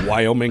 And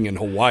Wyoming and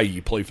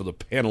Hawaii play for the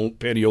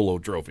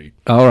Paniolo Trophy.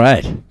 All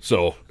right.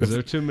 So, Is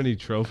there too many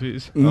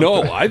trophies?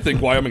 No, I think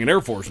Wyoming and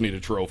Air Force need a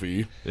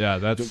trophy. Yeah,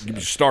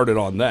 that's started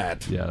on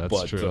that. Yeah,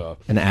 that's true.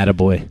 An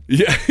attaboy.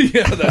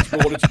 Yeah, that's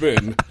what it's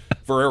been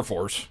for Air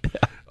Force.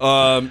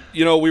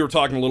 We were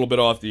talking a little bit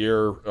off the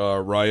air,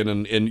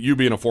 Ryan, and you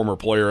being a former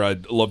player,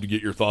 I'd love to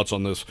get your thoughts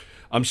on this.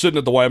 I'm sitting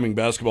at the Wyoming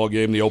basketball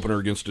game, the opener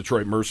against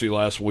Detroit Mercy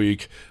last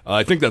week.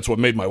 I think that's what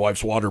made my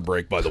wife's water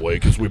break, by the way,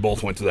 because we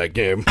both went to that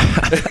game.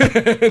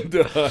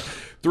 And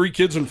 3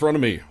 kids in front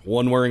of me,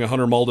 one wearing a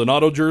Hunter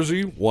Maldonado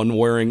jersey, one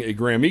wearing a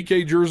Graham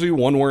Ike jersey,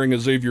 one wearing a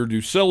Xavier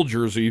Ducell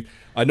jersey.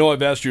 I know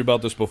I've asked you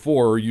about this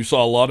before. You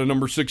saw a lot of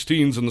number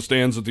 16s in the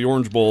stands at the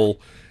Orange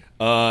Bowl.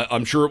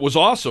 I'm sure it was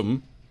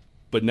awesome.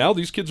 But now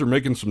these kids are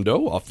making some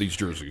dough off these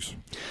jerseys.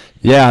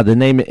 Yeah, the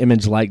name,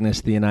 image,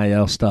 likeness, the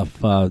NIL stuff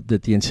that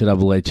the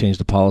NCAA changed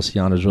the policy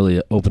on has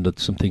really opened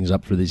some things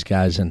up for these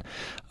guys. And,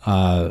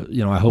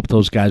 I hope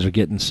those guys are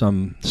getting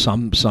some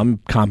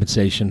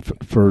compensation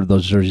for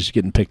those jerseys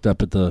getting picked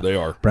up at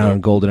the brown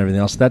and gold and everything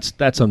else.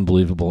 That's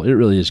unbelievable. It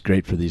really is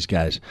great for these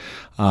guys.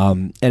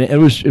 And it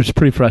was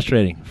pretty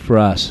frustrating for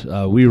us.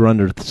 We were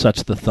under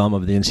such the thumb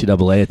of the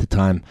NCAA at the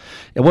time.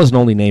 It wasn't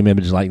only name,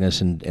 image, likeness,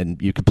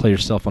 and you could play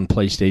yourself on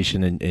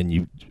PlayStation and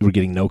you were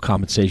getting no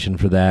compensation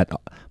for that.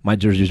 My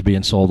jersey was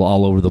being sold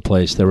all over the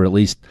place. There were at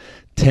least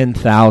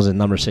 10,000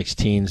 number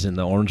 16s in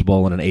the Orange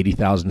Bowl in an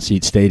 80,000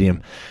 seat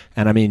stadium.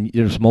 And I mean,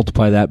 you just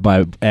multiply that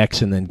by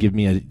X and then give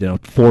me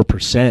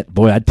 4%.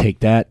 Boy, I'd take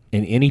that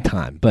in any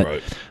time. But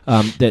right.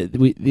 The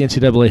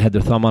NCAA had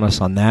their thumb on us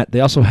on that.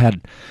 They also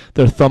had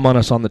their thumb on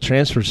us on the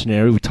transfer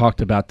scenario. We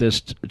talked about this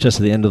just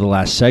at the end of the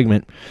last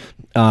segment.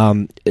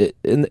 And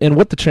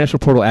what the transfer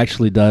portal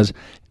actually does,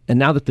 and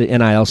now that the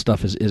NIL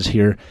stuff is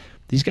here,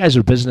 these guys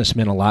are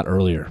businessmen a lot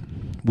earlier.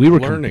 We were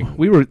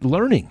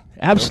learning.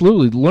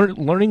 Absolutely.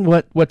 Learning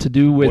what to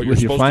do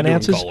with your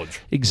finances.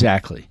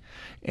 Exactly.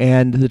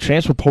 And the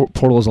transfer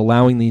portal is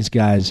allowing these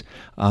guys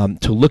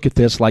to look at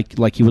this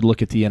like you would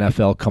look at the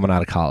NFL coming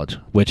out of college,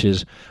 which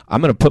is I'm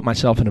going to put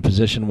myself in a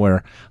position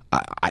where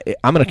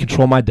I'm going to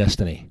control my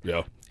destiny.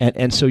 Yeah.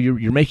 And so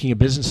you're making a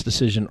business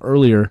decision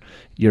earlier.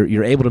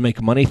 You're able to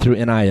make money through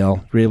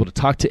NIL. You're able to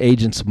talk to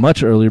agents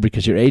much earlier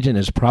because your agent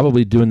is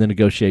probably doing the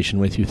negotiation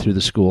with you through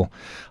the school.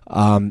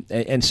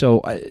 And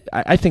so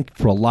I think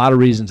for a lot of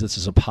reasons this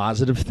is a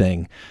positive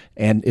thing,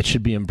 and it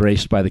should be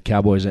embraced by the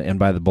Cowboys and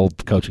by the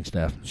bold coaching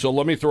staff. So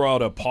let me throw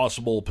out a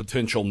possible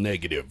potential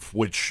negative,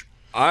 which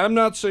I'm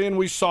not saying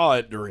we saw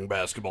it during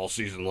basketball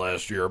season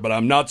last year, but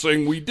I'm not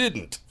saying we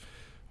didn't.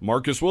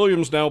 Marcus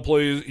Williams now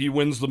he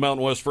wins the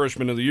Mountain West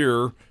Freshman of the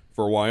Year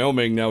for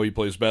Wyoming. Now he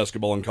plays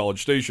basketball in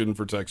College Station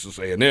for Texas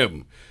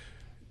A&M.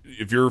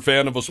 If you're a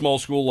fan of a small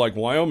school like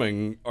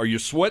Wyoming, are you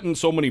sweating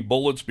so many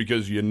bullets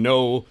because you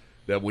know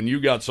that when you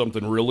got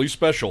something really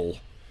special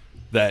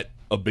that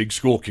a big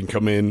school can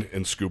come in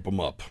and scoop them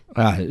up?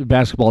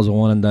 Basketball is a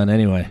one and done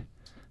anyway.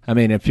 I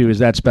mean, if he was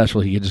that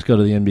special, he could just go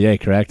to the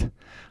NBA, correct?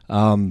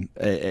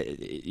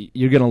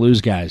 You're going to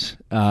lose guys.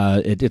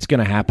 It's going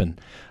to happen.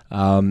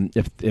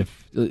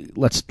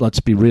 Let's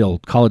be real,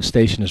 College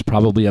Station is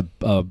probably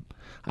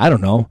I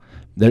don't know.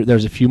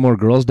 There's a few more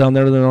girls down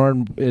there than there are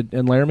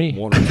in Laramie.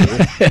 One or two.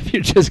 if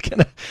you're just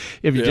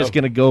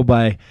gonna go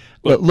by,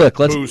 look,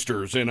 let's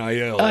boosters,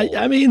 NIL.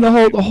 I mean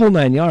the whole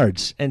 9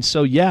 yards. And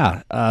so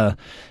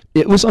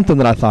it was something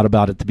that I thought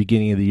about at the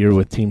beginning of the year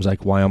with teams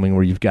like Wyoming,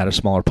 where you've got a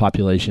smaller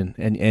population,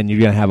 and you're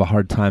going to have a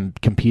hard time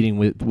competing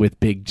with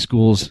big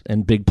schools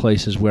and big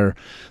places where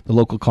the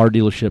local car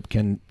dealership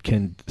can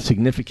can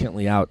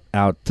significantly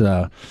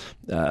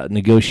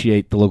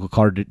negotiate the local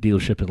car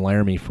dealership in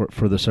Laramie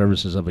for the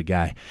services of a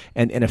guy.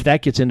 And if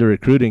that gets into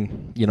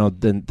recruiting,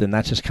 then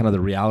that's just kind of the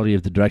reality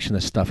of the direction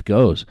this stuff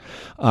goes.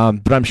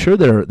 But I'm sure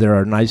there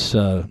are nice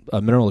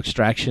mineral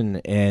extraction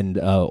and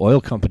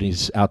oil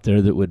companies out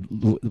there that would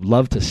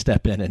love to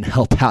step in and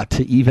help out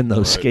to even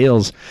those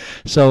scales.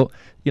 So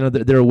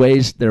there are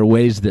ways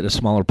that a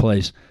smaller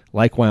place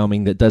like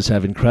Wyoming that does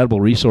have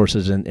incredible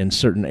resources in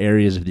certain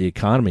areas of the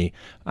economy,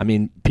 I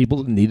mean,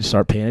 people need to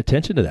start paying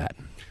attention to that.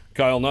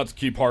 Kyle, not to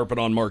keep harping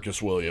on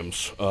Marcus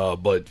Williams,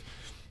 but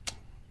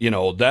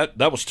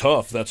that was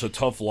tough. That's a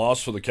tough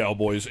loss for the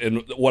Cowboys.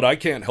 And what I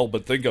can't help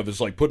but think of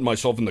is like putting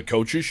myself in the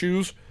coach's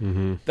shoes.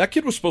 Mm-hmm. That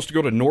kid was supposed to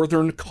go to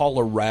Northern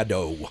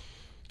Colorado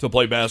to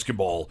play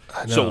basketball.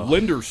 So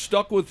Linder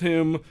stuck with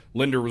him.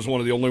 Linder was one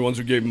of the only ones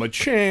who gave him a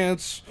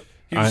chance.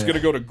 He was going to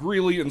go to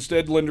Greeley.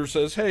 Instead, Linder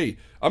says, hey,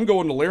 I'm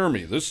going to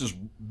Laramie. This is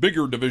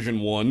bigger Division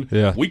I.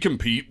 Yeah. We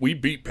compete. We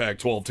beat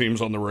Pac-12 teams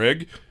on the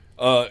reg.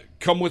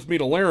 Come with me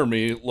to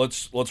Laramie.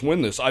 Let's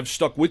win this. I've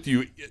stuck with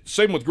you.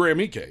 Same with Graham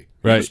Ike.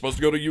 Right. He was supposed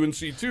to go to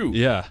UNC too.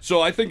 Yeah. So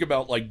I think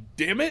about,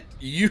 damn it,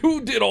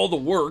 you did all the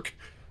work.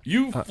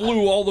 You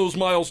flew all those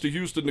miles to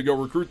Houston to go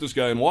recruit this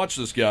guy and watch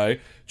this guy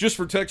just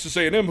for Texas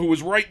A&M, who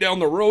was right down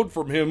the road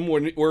from him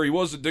where he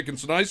was at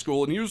Dickinson High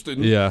School in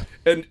Houston. Yeah.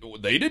 And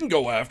they didn't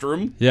go after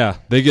him. Yeah.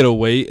 They get to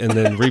wait and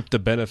then reap the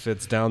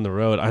benefits down the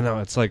road. I know.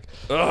 It's like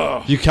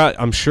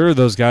I'm sure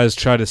those guys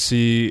try to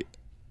see,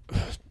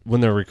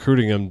 when they're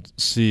recruiting him,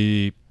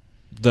 see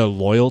the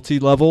loyalty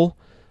level.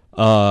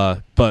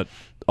 But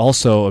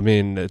also, I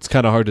mean, it's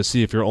kind of hard to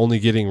see if you're only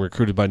getting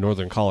recruited by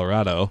Northern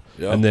Colorado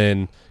and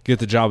then get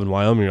the job in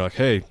Wyoming. You're like,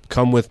 hey,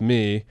 come with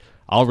me.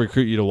 I'll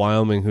recruit you to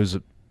Wyoming, who's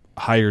a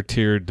higher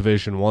tier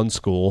Division I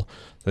school.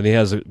 Then he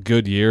has a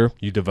good year.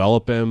 You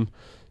develop him.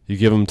 You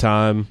give him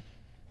time,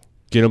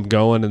 get him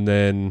going, and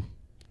then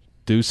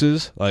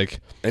deuces.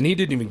 And he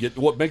didn't even get –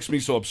 what makes me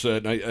so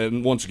upset,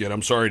 and once again,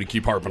 I'm sorry to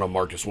keep harping on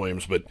Marcus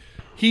Williams, but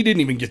he didn't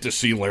even get to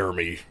see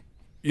Laramie.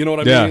 You know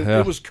what I mean?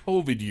 Yeah. It was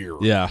COVID year.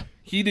 Yeah.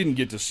 He didn't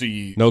get to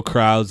see no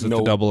crowds at the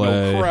AA.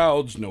 No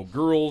crowds, no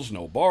girls,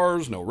 no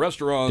bars, no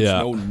restaurants,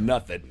 no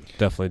nothing.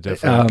 Definitely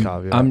different.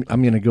 I'm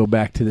going to go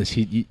back to this.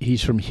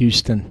 He's from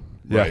Houston.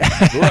 Right.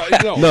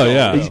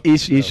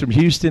 He's from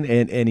Houston,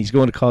 and he's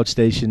going to College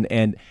Station,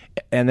 and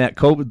that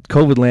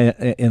COVID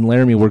land in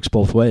Laramie works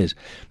both ways.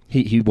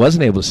 He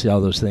wasn't able to see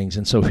all those things,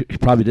 and so he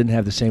probably didn't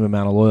have the same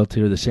amount of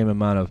loyalty or the same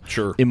amount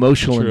of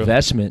emotional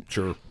investment.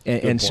 Sure.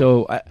 And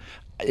so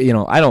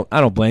I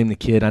don't blame the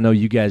kid. I know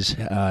you guys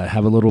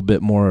have a little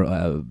bit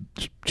more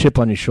chip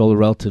on your shoulder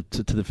relative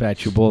to the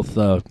fact you're both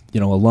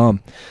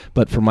alum,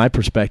 but from my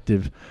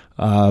perspective,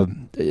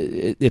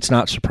 it's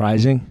not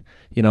surprising.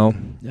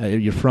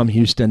 You're from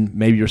Houston.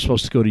 Maybe you're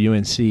supposed to go to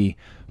UNC,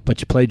 but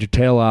you played your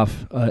tail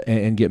off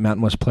and get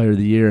Mountain West Player of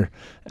the Year.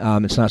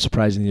 It's not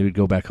surprising you would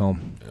go back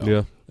home.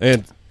 Yeah,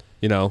 and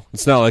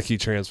it's not like he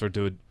transferred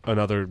to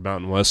another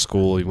Mountain West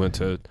school. He went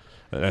to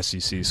an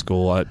SEC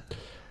school.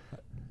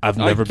 I've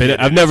never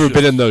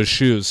been in those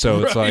shoes,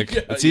 so it's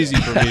it's easy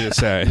for me to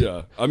say.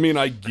 Yeah, I mean,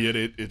 I get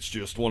it. It's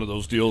just one of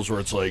those deals where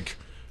it's like,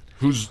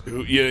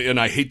 and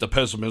I hate the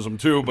pessimism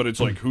too, but it's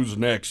like, who's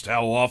next?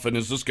 How often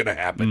is this going to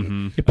happen?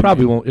 Mm-hmm. It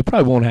probably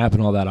won't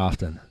happen all that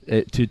often.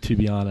 To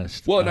be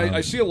honest. Well, and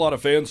I see a lot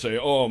of fans say,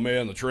 "Oh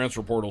man, the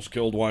transfer portal's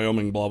killed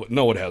Wyoming." Blah blah.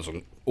 No, it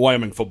hasn't.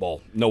 Wyoming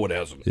football. No, it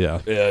hasn't.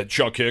 Yeah.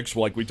 Chuck Hicks,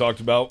 like we talked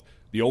about.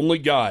 The only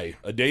guy,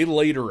 a day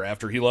later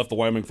after he left the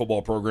Wyoming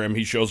football program,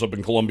 he shows up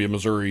in Columbia,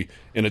 Missouri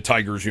in a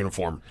Tigers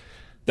uniform.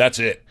 That's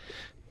it.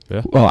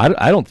 Yeah. Well,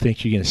 I don't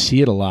think you're going to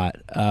see it a lot.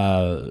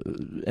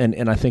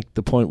 And I think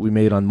the point we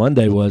made on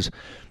Monday was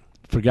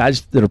for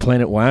guys that are playing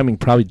at Wyoming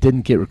probably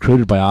didn't get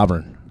recruited by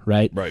Auburn.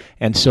 Right.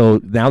 And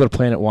so now they're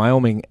playing at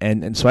Wyoming,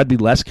 and so I'd be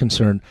less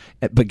concerned.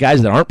 But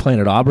guys that aren't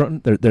playing at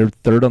Auburn, they're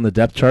third on the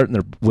depth chart, and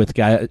they're with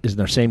guys in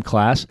their same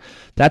class.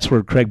 That's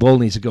where Craig Bohl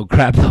needs to go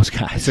grab those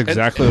guys. That's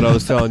exactly what I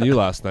was telling you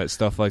last night,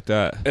 stuff like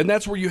that. And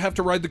that's where you have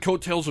to ride the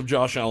coattails of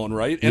Josh Allen,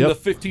 right? And the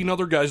 15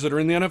 other guys that are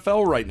in the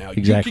NFL right now.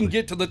 Exactly. You can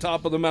get to the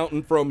top of the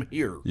mountain from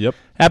here. Yep.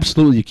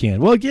 Absolutely you can.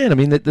 Well, again, I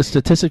mean, the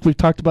statistic we've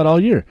talked about all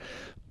year.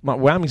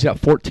 Wyoming's got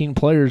 14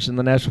 players in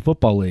the National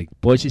Football League.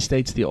 Boise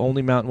State's the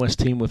only Mountain West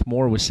team with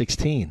more, with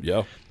 16.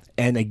 Yeah.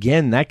 And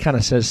again, that kind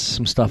of says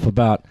some stuff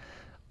about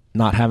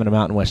not having a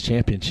Mountain West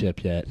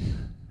championship yet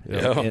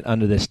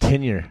under this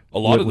tenure. A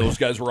lot of those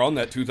guys were on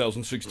that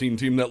 2016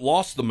 team that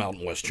lost the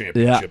Mountain West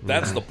championship. Yeah.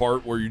 That's the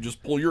part where you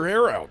just pull your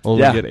hair out.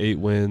 Only get 8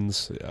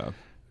 wins. Yeah.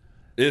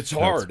 It's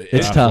hard.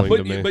 It's tough.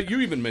 But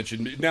you even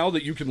mentioned, now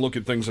that you can look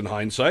at things in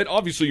hindsight,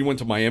 obviously you went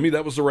to Miami.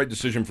 That was the right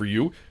decision for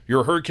you.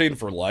 You're a Hurricane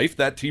for life.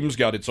 That team's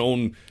got its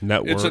own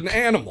network. It's an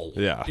animal.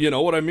 Yeah. You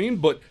know what I mean?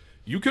 But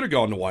you could have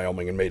gone to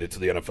Wyoming and made it to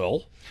the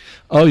NFL.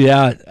 Oh,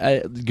 yeah.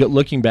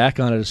 Looking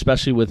back on it,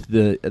 especially with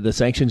the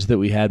sanctions that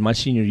we had, my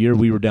senior year,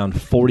 we were down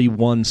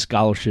 41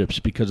 scholarships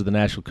because of the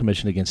National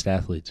Commission Against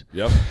Athletes.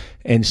 Yep.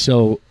 And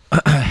so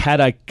had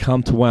I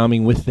come to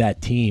Wyoming with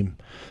that team,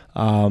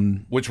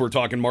 Which we're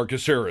talking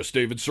Marcus Harris,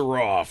 David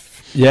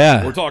Saroff.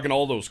 Yeah. We're talking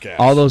all those cats.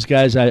 All those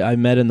guys I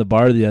met in the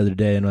bar the other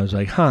day, and I was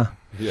like, huh.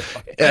 Yeah.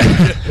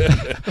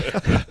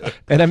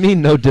 And I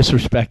mean no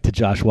disrespect to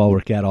Josh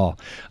Walwork at all.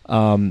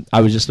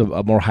 I was just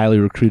a more highly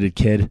recruited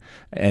kid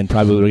and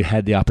probably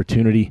had the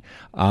opportunity.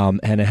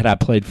 And had I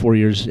played 4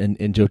 years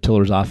in Joe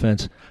Tiller's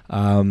offense,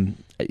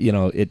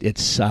 it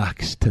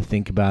sucks to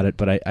think about it,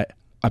 but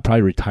I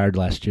probably retired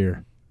last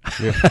year.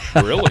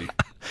 Really?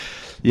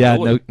 Yeah,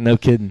 really? No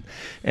kidding.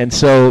 And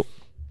so,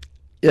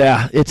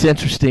 yeah, it's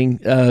interesting,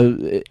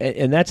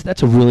 and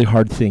that's a really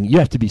hard thing. You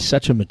have to be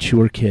such a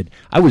mature kid.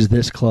 I was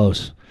this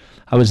close.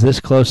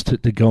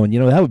 To going,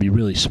 that would be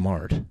really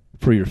smart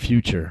for your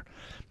future,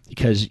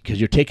 because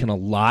you're taking a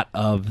lot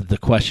of the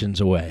questions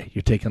away.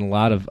 You're taking a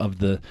lot of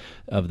the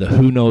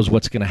who knows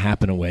what's going to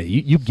happen away.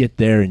 You get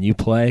there and you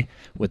play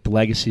with the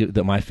legacy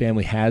that my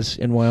family has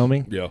in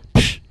Wyoming. Yeah.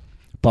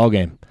 Ball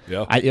game.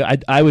 Yeah.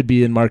 I would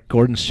be in Mark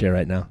Gordon's chair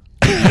right now.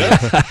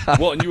 Yeah.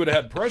 Well, and you would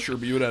have had pressure,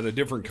 but you would have had a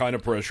different kind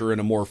of pressure and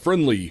a more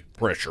friendly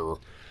pressure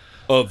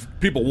of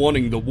people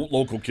wanting the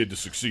local kid to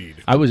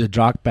succeed. I was a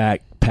drop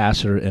back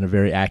passer and a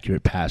very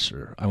accurate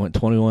passer. I went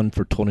 21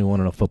 for 21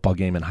 in a football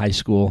game in high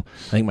school.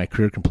 I think my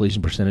career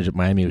completion percentage at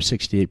Miami was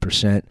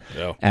 68%.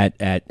 Yeah.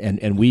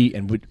 And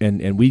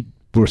we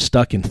were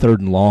stuck in third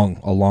and long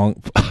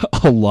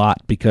a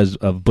lot because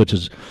of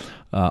Butch's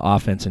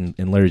offense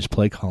and Larry's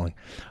play calling.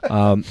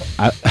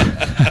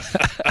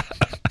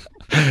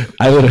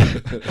 I would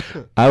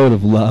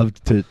have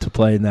loved to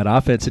play in that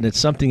offense, and it's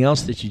something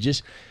else that you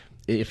just,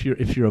 if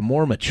you're a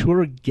more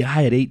mature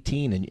guy at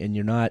 18 and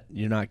you're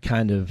not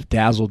kind of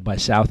dazzled by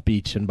South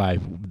Beach and by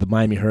the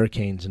Miami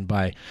Hurricanes and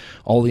by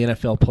all the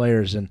NFL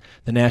players and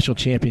the national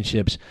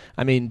championships.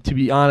 I mean, to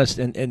be honest,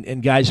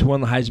 and guys who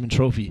won the Heisman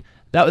Trophy.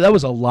 That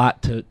was a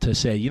lot to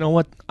say. You know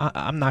what?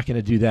 I'm not going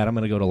to do that. I'm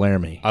going to go to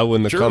Laramie. I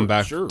wouldn't have come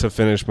back to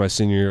finish my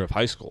senior year of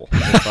high school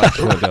if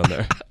I went down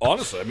there.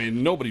 Honestly, I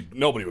mean, nobody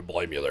would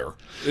blame you there.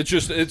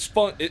 It's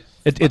fun.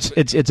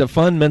 It's a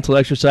fun mental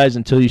exercise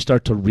until you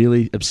start to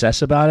really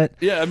obsess about it.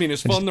 Yeah, I mean,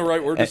 it's fun. The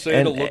right word to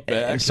say, to look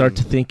back and start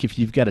to think if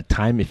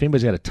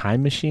anybody's got a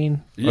time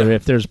machine, or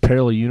if there's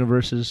parallel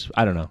universes.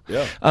 I don't know.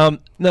 Yeah.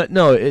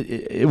 No.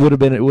 It would have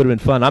been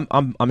fun.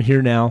 I'm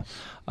here now.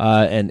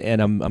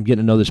 And I'm getting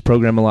to know this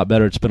program a lot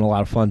better. It's been a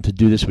lot of fun to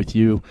do this with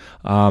you,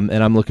 and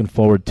I'm looking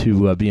forward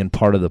to being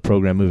part of the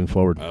program moving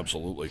forward.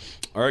 Absolutely.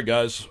 All right,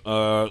 guys,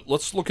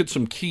 let's look at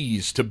some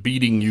keys to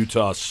beating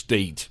Utah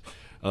State.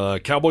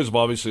 Cowboys have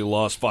obviously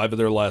lost 5 of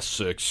their last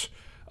 6.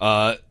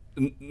 We're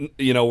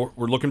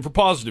looking for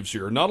positives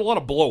here. Not a lot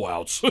of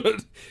blowouts.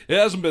 It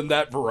hasn't been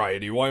that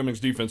variety. Wyoming's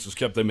defense has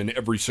kept them in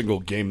every single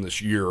game this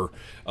year.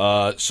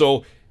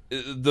 So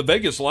the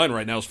Vegas line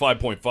right now is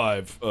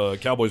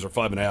 5.5. Cowboys are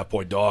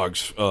 5.5-point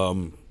dogs.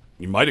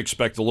 You might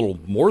expect a little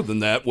more than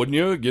that, wouldn't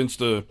you,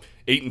 against a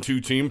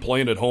 8-2 team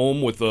playing at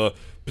home with the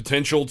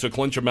potential to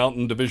clinch a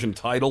Mountain Division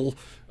title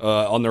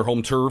on their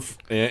home turf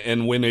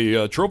and win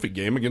a trophy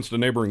game against a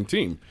neighboring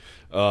team.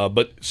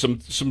 But some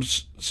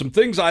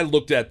things I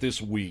looked at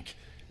this week.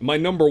 My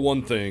number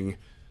one thing,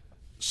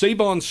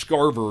 Savon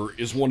Scarver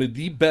is one of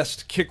the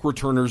best kick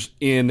returners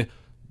in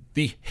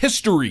the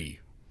history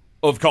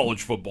of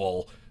college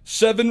football.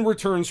 7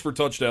 returns for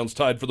touchdowns,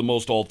 tied for the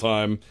most all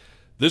time.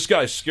 This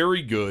guy's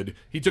scary good.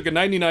 He took a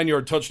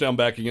 99-yard touchdown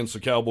back against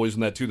the Cowboys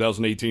in that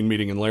 2018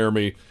 meeting in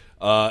Laramie.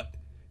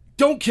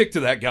 Don't kick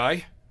to that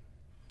guy.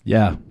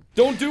 Yeah.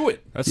 Don't do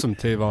it. That's some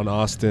Tavon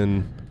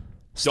Austin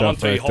stuff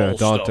Dante right there. Hall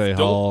Dante stuff.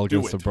 Hall Don't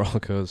against do the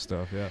Broncos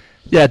stuff, yeah.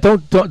 Yeah,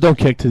 don't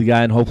kick to the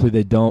guy, and hopefully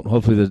they don't.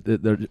 Hopefully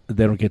they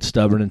don't get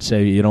stubborn and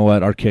say, you know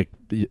what, our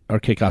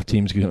kickoff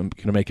team's going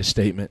to make a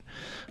statement.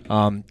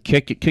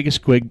 Kick a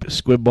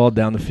squib ball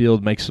down the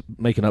field,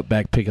 make an up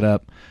back, pick it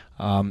up,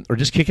 or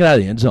just kick it out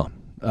of the end zone.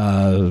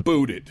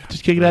 Boot it.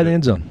 Just kick it out of the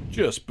end zone.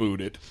 Just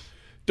boot it.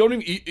 Don't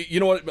even. You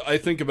know what I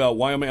think about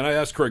Wyoming, and I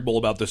asked Craig Bull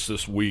about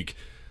this week.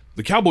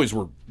 The Cowboys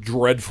were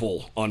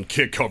dreadful on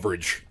kick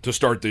coverage to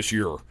start this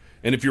year,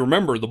 and if you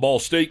remember the Ball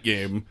State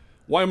game,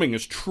 Wyoming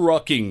is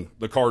trucking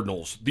the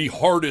Cardinals, the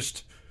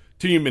hardest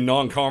team in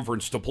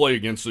non-conference to play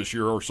against this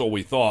year, or so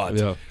we thought.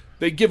 Yeah.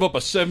 They give up a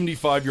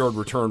 75-yard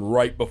return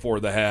right before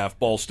the half.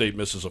 Ball State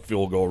misses a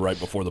field goal right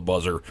before the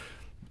buzzer.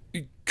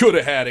 Could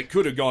have had it.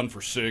 Could have gone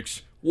for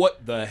 6.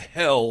 What the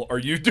hell are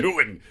you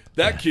doing?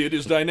 That kid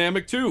is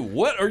dynamic too.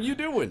 What are you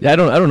doing? Yeah, I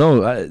don't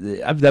know.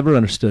 I've never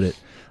understood it.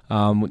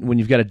 When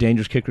you've got a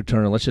dangerous kick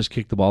returner, let's just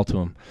kick the ball to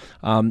him.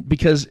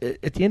 Because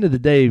at the end of the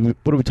day,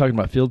 what are we talking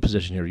about field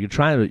position here? You're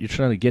trying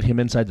to get him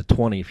inside the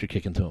 20 if you're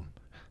kicking to him.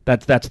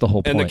 That's the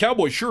whole point. And the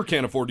Cowboys sure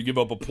can't afford to give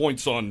up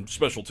points on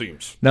special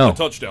teams. No. A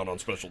touchdown on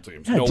special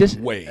teams. Yeah, no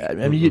way.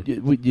 I mean,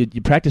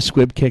 you practice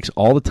squib kicks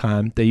all the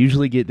time. They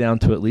usually get down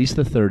to at least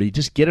the 30.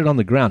 Just get it on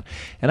the ground.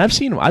 And I've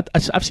seen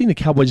the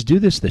Cowboys do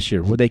this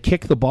year, where they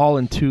kick the ball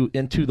into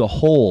the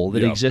hole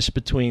that exists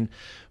between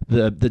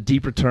the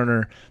deep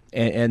returner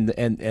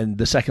and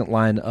the second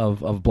line of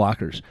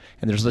blockers.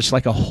 And there's just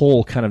like a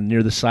hole kind of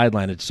near the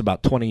sideline. It's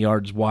about 20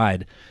 yards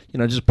wide.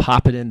 Just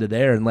pop it into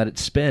there and let it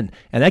spin.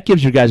 And that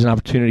gives your guys an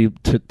opportunity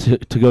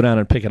to go down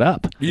and pick it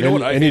up. You know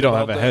what I hate you don't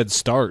about have a that? head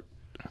start.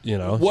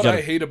 What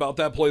I hate about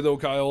that play, though,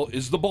 Kyle,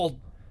 is the ball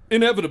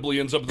inevitably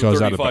ends up at the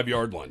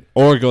 35-yard line.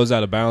 Or goes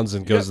out of bounds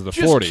and goes to the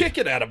 40. Just kick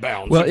it out of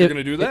bounds well, if you're going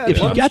to do that. If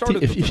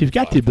you've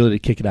got the ability to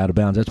kick it out of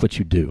bounds, that's what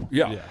you do.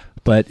 Yeah.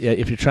 But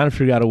if you're trying to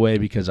figure out a way,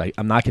 because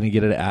I'm not going to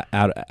get it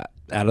out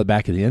of the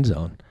back of the end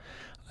zone,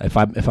 if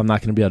I'm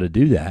not going to be able to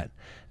do that,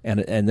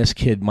 and this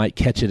kid might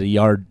catch it a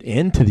yard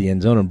into the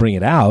end zone and bring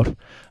it out,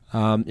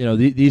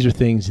 these are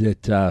things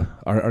that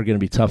are going to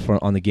be tough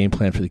on the game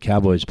plan for the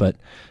Cowboys. But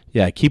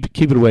yeah, keep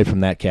it away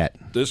from that cat.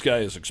 This guy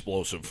is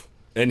explosive,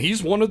 and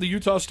he's one of the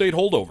Utah State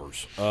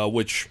holdovers,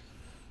 which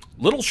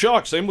little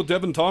shock. Same with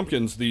Devin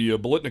Tompkins, the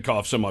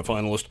Biletnikoff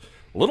semifinalist.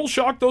 Little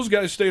shocked those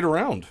guys stayed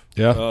around.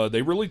 Yeah.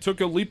 They really took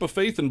a leap of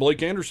faith in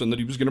Blake Anderson that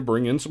he was going to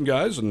bring in some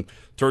guys and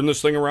turn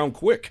this thing around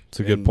quick. It's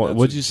a good point.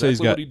 What did you say he's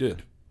got? What he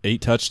did. 8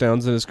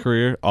 touchdowns in his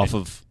career off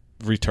of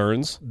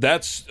returns?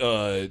 That's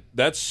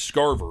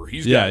Scarver.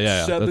 He's got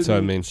that's what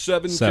I mean.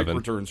 seven kick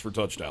returns for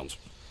touchdowns.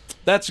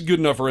 That's a good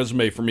enough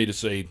resume for me to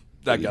say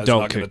that guy's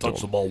not going to touch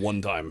the ball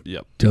one time.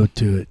 Yep. Don't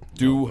do it.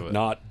 Do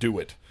not do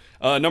it.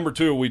 Number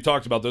 2, we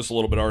talked about this a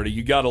little bit already.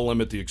 You got to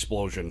limit the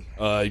explosion.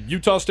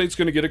 Utah State's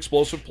going to get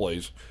explosive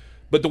plays,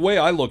 but the way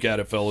I look at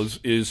it, fellas,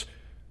 is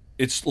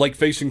it's like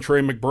facing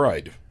Trey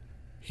McBride.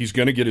 He's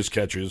going to get his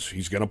catches.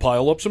 He's going to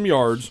pile up some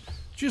yards.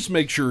 Just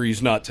make sure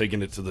he's not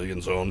taking it to the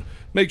end zone.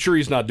 Make sure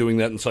he's not doing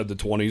that inside the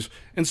 20s.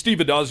 And Steve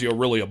Addazio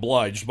really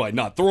obliged by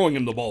not throwing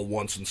him the ball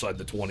once inside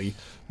the 20.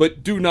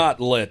 But do not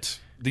let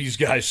these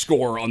guys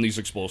score on these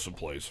explosive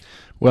plays.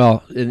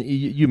 Well, and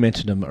you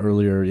mentioned them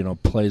earlier,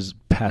 plays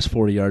past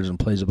 40 yards and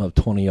plays above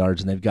 20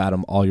 yards, and they've got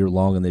them all year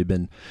long, and they've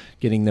been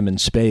getting them in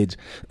spades.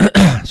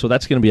 So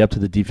that's going to be up to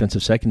the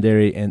defensive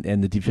secondary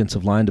and the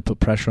defensive line to put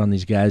pressure on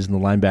these guys and the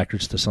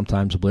linebackers to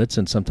sometimes blitz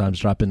and sometimes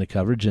drop into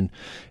coverage and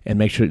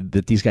make sure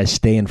that these guys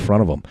stay in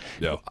front of them.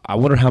 Yeah. I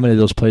wonder how many of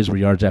those plays were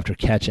yards after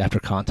catch, after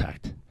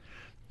contact.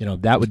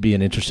 That would be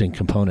an interesting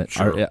component.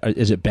 Sure.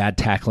 Is it bad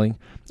tackling?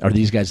 Are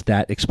these guys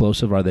that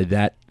explosive? Are they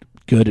that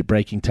good at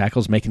breaking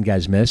tackles, making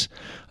guys miss?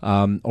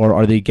 Or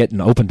are they getting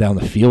open down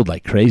the field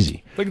like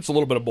crazy? I think it's a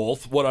little bit of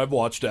both. What I've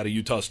watched out of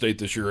Utah State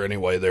this year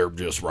anyway, they're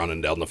just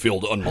running down the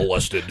field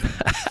unmolested.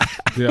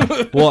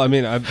 Yeah. Well, I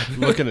mean, I'm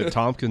looking at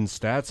Tompkins'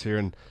 stats here,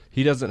 and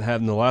he doesn't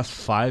have, in the last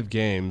 5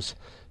 games,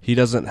 he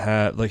doesn't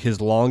have, like,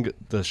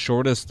 the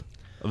shortest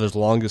of his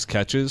longest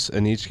catches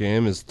in each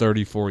game is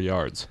 34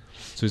 yards.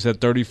 So he's had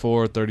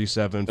 34,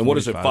 37, And 45. what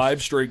is it,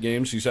 5 straight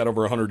games he's had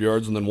over 100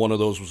 yards, and then one of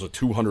those was a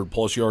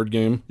 200-plus yard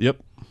game? Yep.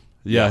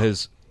 Yeah,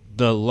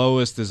 the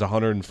lowest is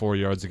 104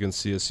 yards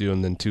against CSU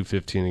and then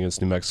 215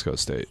 against New Mexico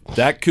State.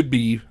 That could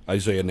be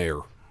Isaiah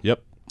Nair.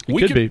 Yep.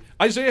 It could be.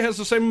 Isaiah has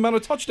the same amount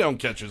of touchdown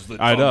catches that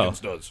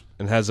Tompkins does.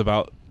 And has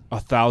about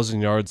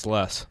 1,000 yards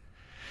less.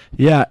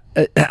 Yeah,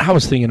 I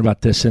was thinking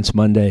about this since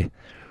Monday.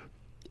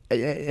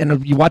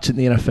 And you watch it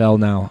in the NFL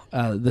now,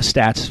 the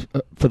stats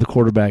for the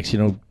quarterbacks,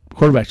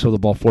 quarterbacks throw the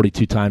ball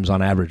 42 times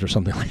on average or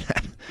something like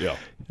that. Yeah.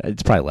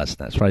 It's probably less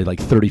than that. It's probably like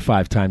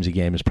 35 times a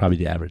game is probably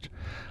the average.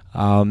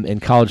 In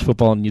college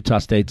football in Utah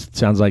State, it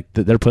sounds like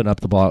they're putting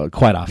up the ball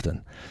quite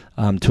often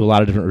to a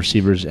lot of different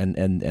receivers, and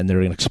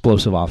they're an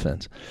explosive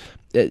offense.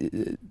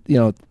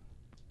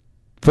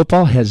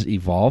 Football has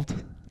evolved.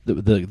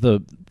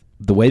 The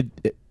way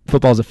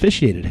football is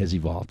officiated has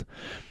evolved.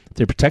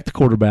 They protect the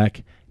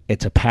quarterback.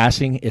 It's a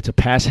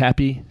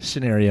pass-happy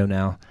scenario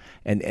now,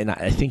 and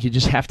I think you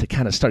just have to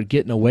kind of start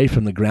getting away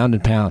from the ground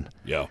and pound.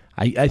 Yeah.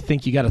 I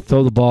think you got to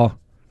throw the ball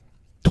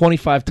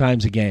 25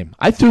 times a game.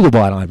 I threw the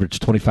ball on average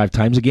 25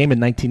 times a game in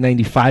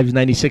 1995,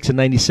 96, and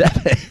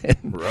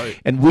 97. Right.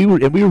 And we were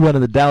running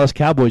the Dallas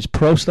Cowboys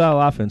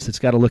pro-style offense that's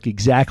got to look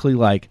exactly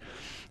like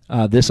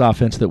this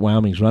offense that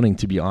Wyoming's running,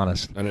 to be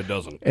honest. And it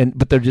doesn't.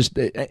 But they're just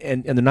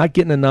and they're not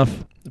getting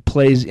enough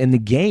plays in the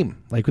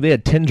game. Like they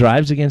had 10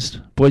 drives against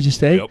Boise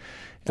State.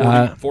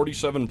 Yep.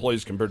 47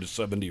 plays compared to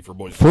 70 for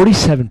Boise State.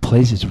 47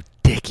 plays is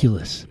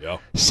ridiculous. Yeah.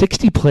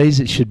 60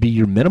 plays, it should be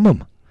your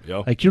minimum.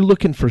 Yeah. Like you're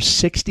looking for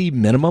 60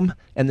 minimum,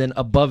 and then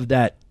above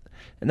that,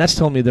 and that's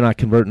telling me they're not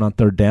converting on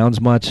third downs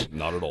much.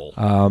 Not at all.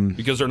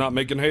 Because they're not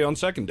making hay on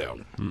second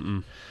down.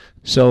 Mm-mm.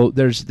 So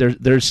there's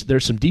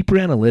some deeper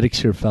analytics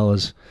here,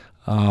 fellas.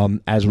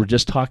 As we're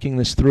just talking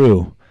this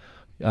through,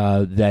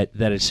 that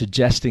is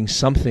suggesting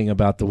something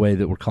about the way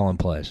that we're calling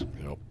plays,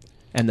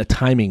 and the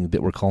timing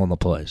that we're calling the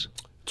plays.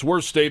 It's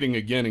worth stating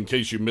again, in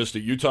case you missed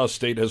it, Utah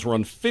State has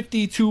run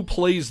 52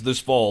 plays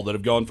this fall that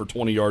have gone for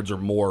 20 yards or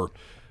more.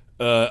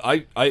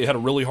 I had a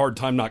really hard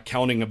time not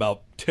counting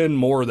about 10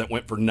 more that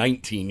went for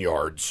 19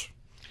 yards.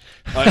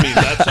 I mean,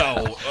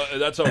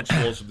 that's how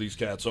explosive these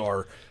cats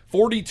are.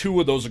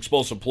 42 of those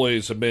explosive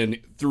plays have been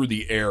through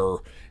the air,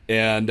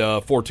 and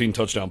 14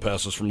 touchdown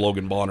passes from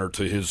Logan Bonner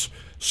to his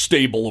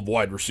stable of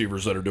wide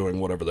receivers that are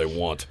doing whatever they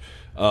want.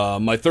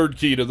 My third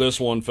key to this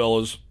one,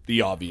 fellas,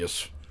 the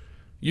obvious.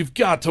 you've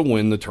got to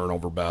win the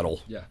turnover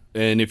battle. Yeah.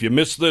 And if you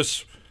missed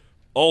this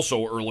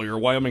also earlier,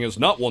 Wyoming has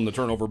not won the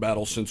turnover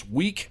battle since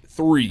week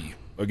 3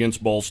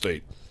 against Ball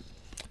State.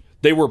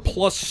 They were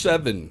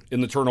 +7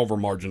 in the turnover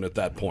margin at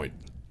that point.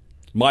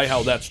 My,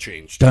 how that's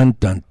changed. Dun,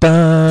 dun,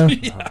 dun.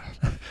 Yeah.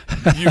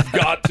 You've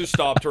got to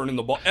stop turning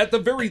the ball. At the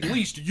very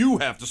least, you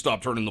have to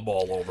stop turning the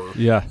ball over.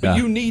 Yeah. But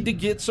you need to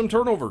get some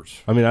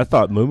turnovers. I mean, I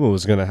thought Mumu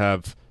was going to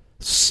have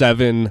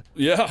 7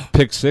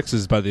 pick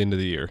sixes by the end of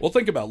the year. Well,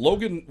 think about it.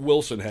 Logan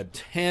Wilson had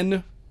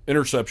 10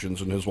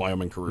 interceptions in his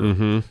Wyoming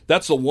career.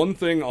 That's the one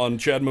thing on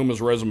Chad Muma's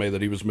resume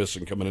that he was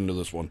missing coming into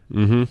this one.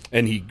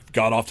 And he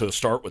got off to a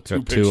start with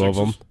 2 pick sixes. Of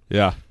them.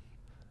 Yeah.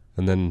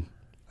 And then,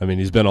 I mean,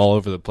 he's been all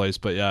over the place.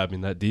 But, yeah, I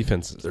mean, that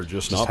defense, they're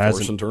just not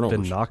forcing turnovers.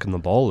 Been knocking the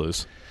ball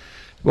loose.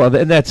 Well,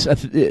 and that's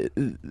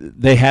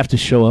they have to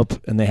show up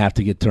and they have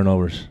to get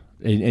turnovers.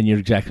 And you're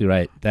exactly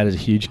right. That is a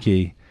huge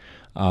key.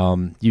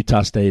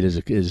 Utah State is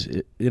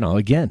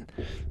again,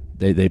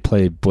 they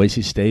play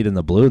Boise State in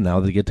the blue. Now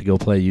they get to go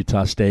play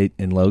Utah State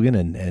in Logan,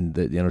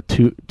 and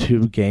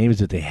two games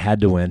that they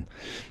had to win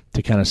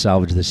to kind of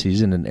salvage the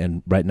season.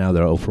 And right now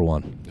they're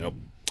 0-for-1. Yep.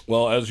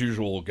 Well, as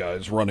usual,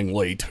 guys, running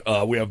late.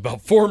 We have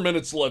about 4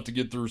 minutes left to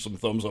get through some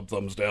thumbs up,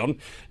 thumbs down,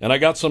 and I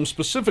got some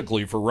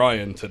specifically for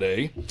Ryan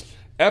today.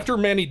 After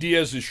Manny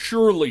Diaz is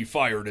surely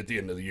fired at the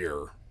end of the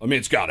year, I mean,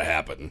 it's got to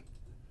happen.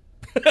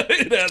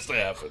 It has to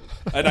happen.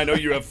 And I know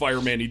you have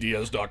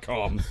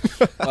FireMannyDiaz.com.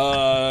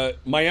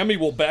 Miami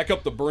will back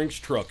up the Brinks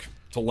truck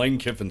to Lane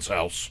Kiffin's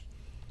house.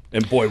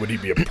 And boy, would he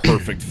be a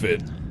perfect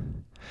fit.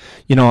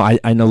 You know,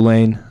 I know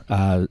Lane.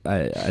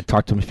 I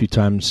talked to him a few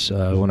times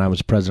when I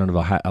was president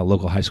of a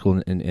local high school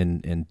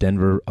in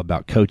Denver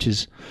about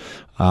coaches.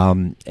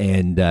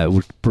 And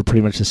we're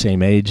pretty much the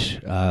same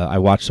age. I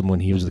watched him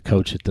when he was the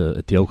coach at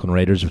the Oakland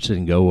Raiders, which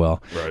didn't go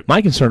well. Right.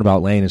 My concern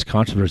about Lane is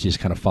controversy has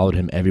kind of followed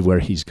him everywhere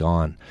he's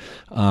gone.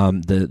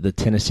 The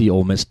Tennessee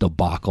Ole Miss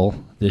debacle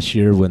this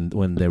year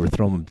when they were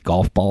throwing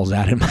golf balls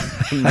at him,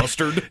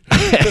 mustard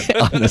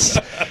on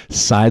the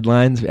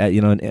sidelines.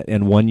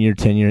 And 1 year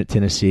tenure at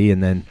Tennessee,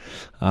 and then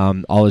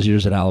all his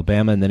years at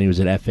Alabama, and then he was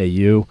at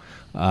FAU.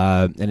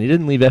 And he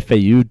didn't leave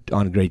FAU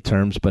on great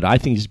terms, but I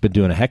think he's been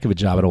doing a heck of a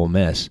job at Ole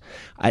Miss.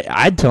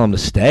 I'd tell him to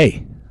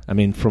stay. I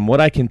mean, from what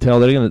I can tell,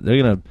 they're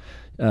gonna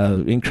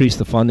increase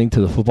the funding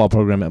to the football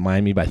program at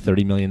Miami by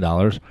 $30 million.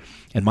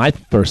 And my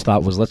first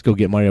thought was, let's go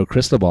get Mario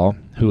Cristobal,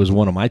 who was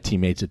one of my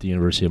teammates at the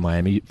University of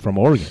Miami from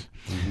Oregon.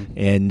 Mm-hmm.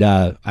 And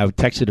I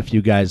texted a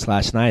few guys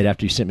last night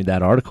after you sent me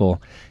that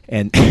article,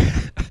 and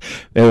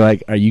they were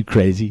like, "Are you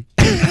crazy?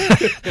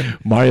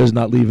 Mario's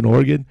not leaving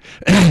Oregon."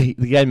 The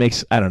guy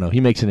makes, I don't know,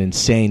 he makes an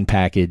insane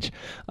package,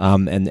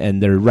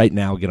 and they're right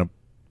now going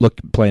to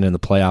playing in the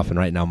playoff, and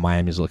right now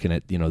Miami's looking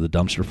at the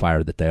dumpster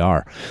fire that they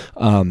are.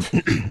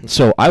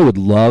 So I would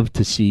love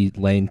to see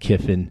Lane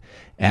Kiffin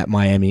at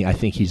Miami. I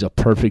think he's a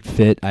perfect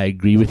fit. I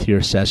agree with your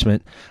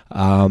assessment.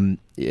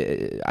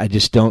 I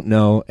just don't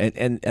know.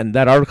 And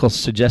that article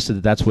suggested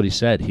that that's what he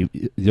said.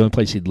 The only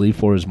place he'd leave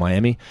for is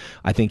Miami.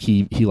 I think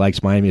he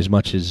likes Miami as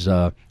much as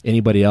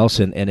anybody else,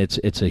 and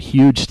it's a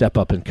huge step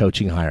up in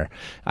coaching hire.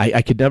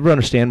 I could never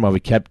understand why we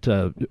kept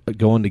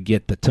going to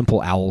get the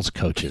Temple Owls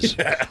coaches.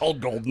 Yeah, Al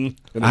Golden.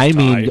 I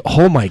mean,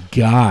 oh my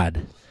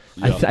God.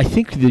 Yeah. I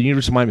think the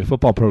University of Miami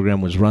football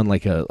program was run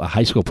like a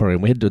high school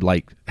program. We had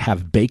to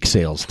have bake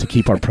sales to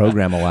keep our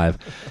program alive.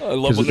 I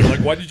love when they're like,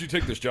 "Why did you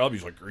take this job?"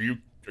 He's like, Are you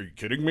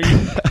kidding me?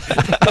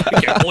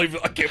 I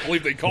can't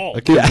believe they called.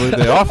 I can't believe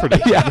they offered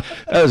it. Yeah,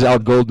 that was Al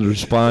Golden's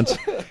response.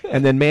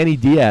 And then Manny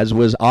Diaz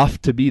was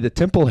off to be the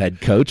Temple head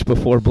coach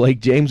before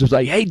Blake James was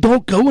like, "Hey,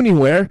 don't go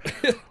anywhere.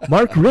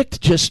 Mark Richt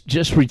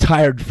just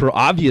retired for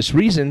obvious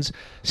reasons.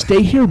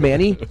 Stay here,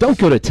 Manny. Don't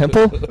go to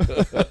Temple."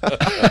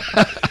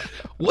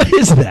 What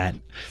is that?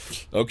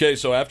 Okay,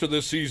 so after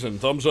this season,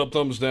 thumbs up,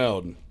 thumbs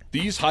down.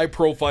 These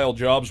high-profile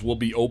jobs will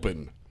be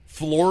open.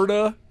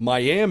 Florida,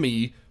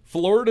 Miami,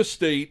 Florida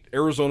State,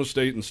 Arizona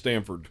State, and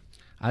Stanford.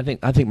 I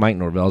think Mike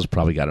Norvell's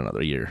probably got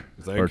another year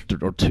or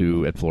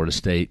two at Florida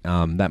State.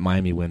 That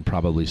Miami win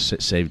probably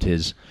saved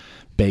his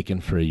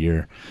bacon for a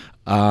year.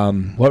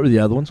 What were the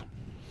other ones?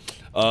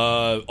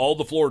 All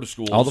the Florida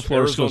schools.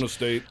 Arizona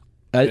State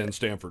and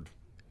Stanford.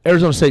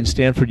 Arizona State and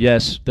Stanford,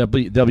 yes, they'll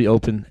be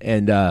open,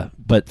 and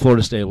but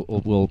Florida State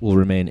will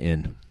remain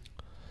in.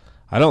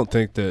 I don't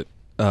think that.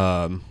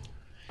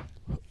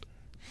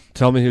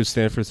 Tell me who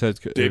Stanford's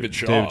head coach. David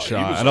Shaw.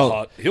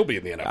 He'll be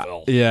in the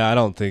NFL. I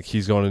don't think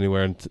he's going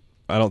anywhere, and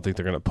I don't think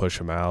they're going to push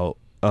him out.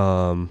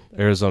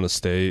 Arizona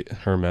State,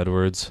 Herm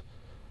Edwards.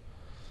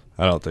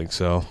 I don't think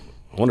so.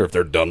 I wonder if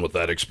they're done with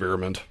that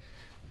experiment.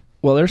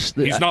 Well,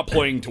 he's not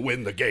playing to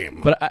win the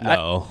game. But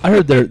I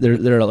heard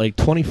there are like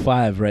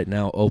 25 right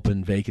now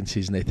open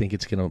vacancies, and they think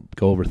it's going to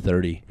go over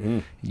 30.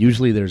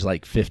 Usually there's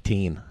like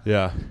 15.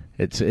 Yeah,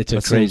 it's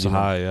a crazy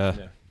high.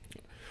 Yeah.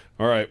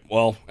 All right.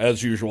 Well,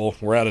 as usual,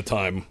 we're out of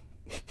time.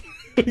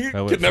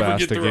 Could never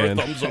get through our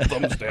thumbs up,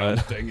 thumbs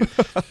down. Dang it.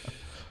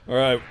 All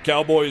right,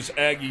 Cowboys,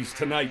 Aggies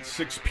tonight,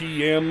 6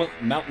 p.m.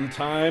 Mountain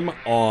Time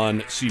on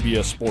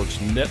CBS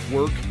Sports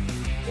Network.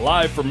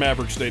 Live from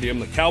Maverick Stadium.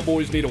 The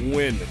Cowboys need a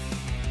win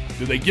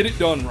Do they get it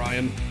done,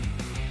 Ryan?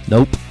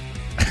 Nope.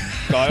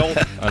 Kyle?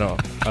 I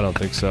don't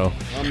think so.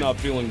 I'm not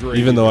feeling great.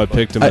 Even though I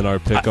picked them in our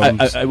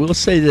pick'ems. I will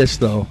say this,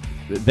 though.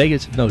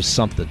 Vegas knows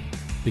something.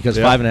 Because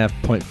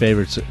 5.5-point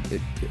favorites,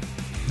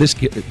 this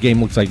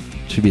game looks like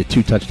it should be a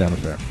 2-touchdown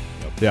affair.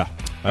 Yeah.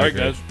 All right,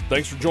 guys.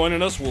 Thanks for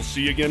joining us. We'll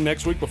see you again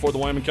next week before the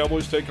Wyoming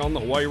Cowboys take on the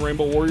Hawaii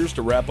Rainbow Warriors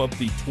to wrap up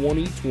the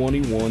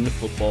 2021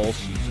 football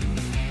season.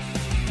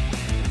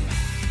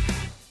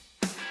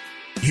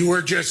 You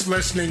were just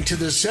listening to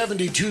the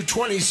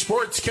 7220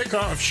 Sports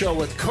Kickoff Show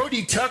with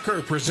Cody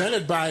Tucker,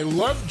 presented by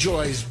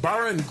Lovejoy's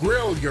Bar and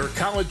Grill, your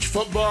college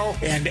football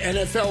and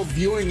NFL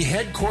viewing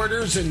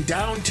headquarters in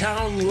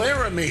downtown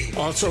Laramie.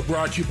 Also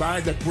brought to you by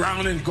the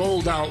Brown and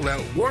Gold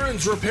Outlet,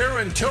 Warren's Repair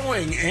and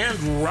Towing, and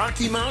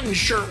Rocky Mountain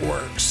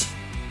Shirtworks.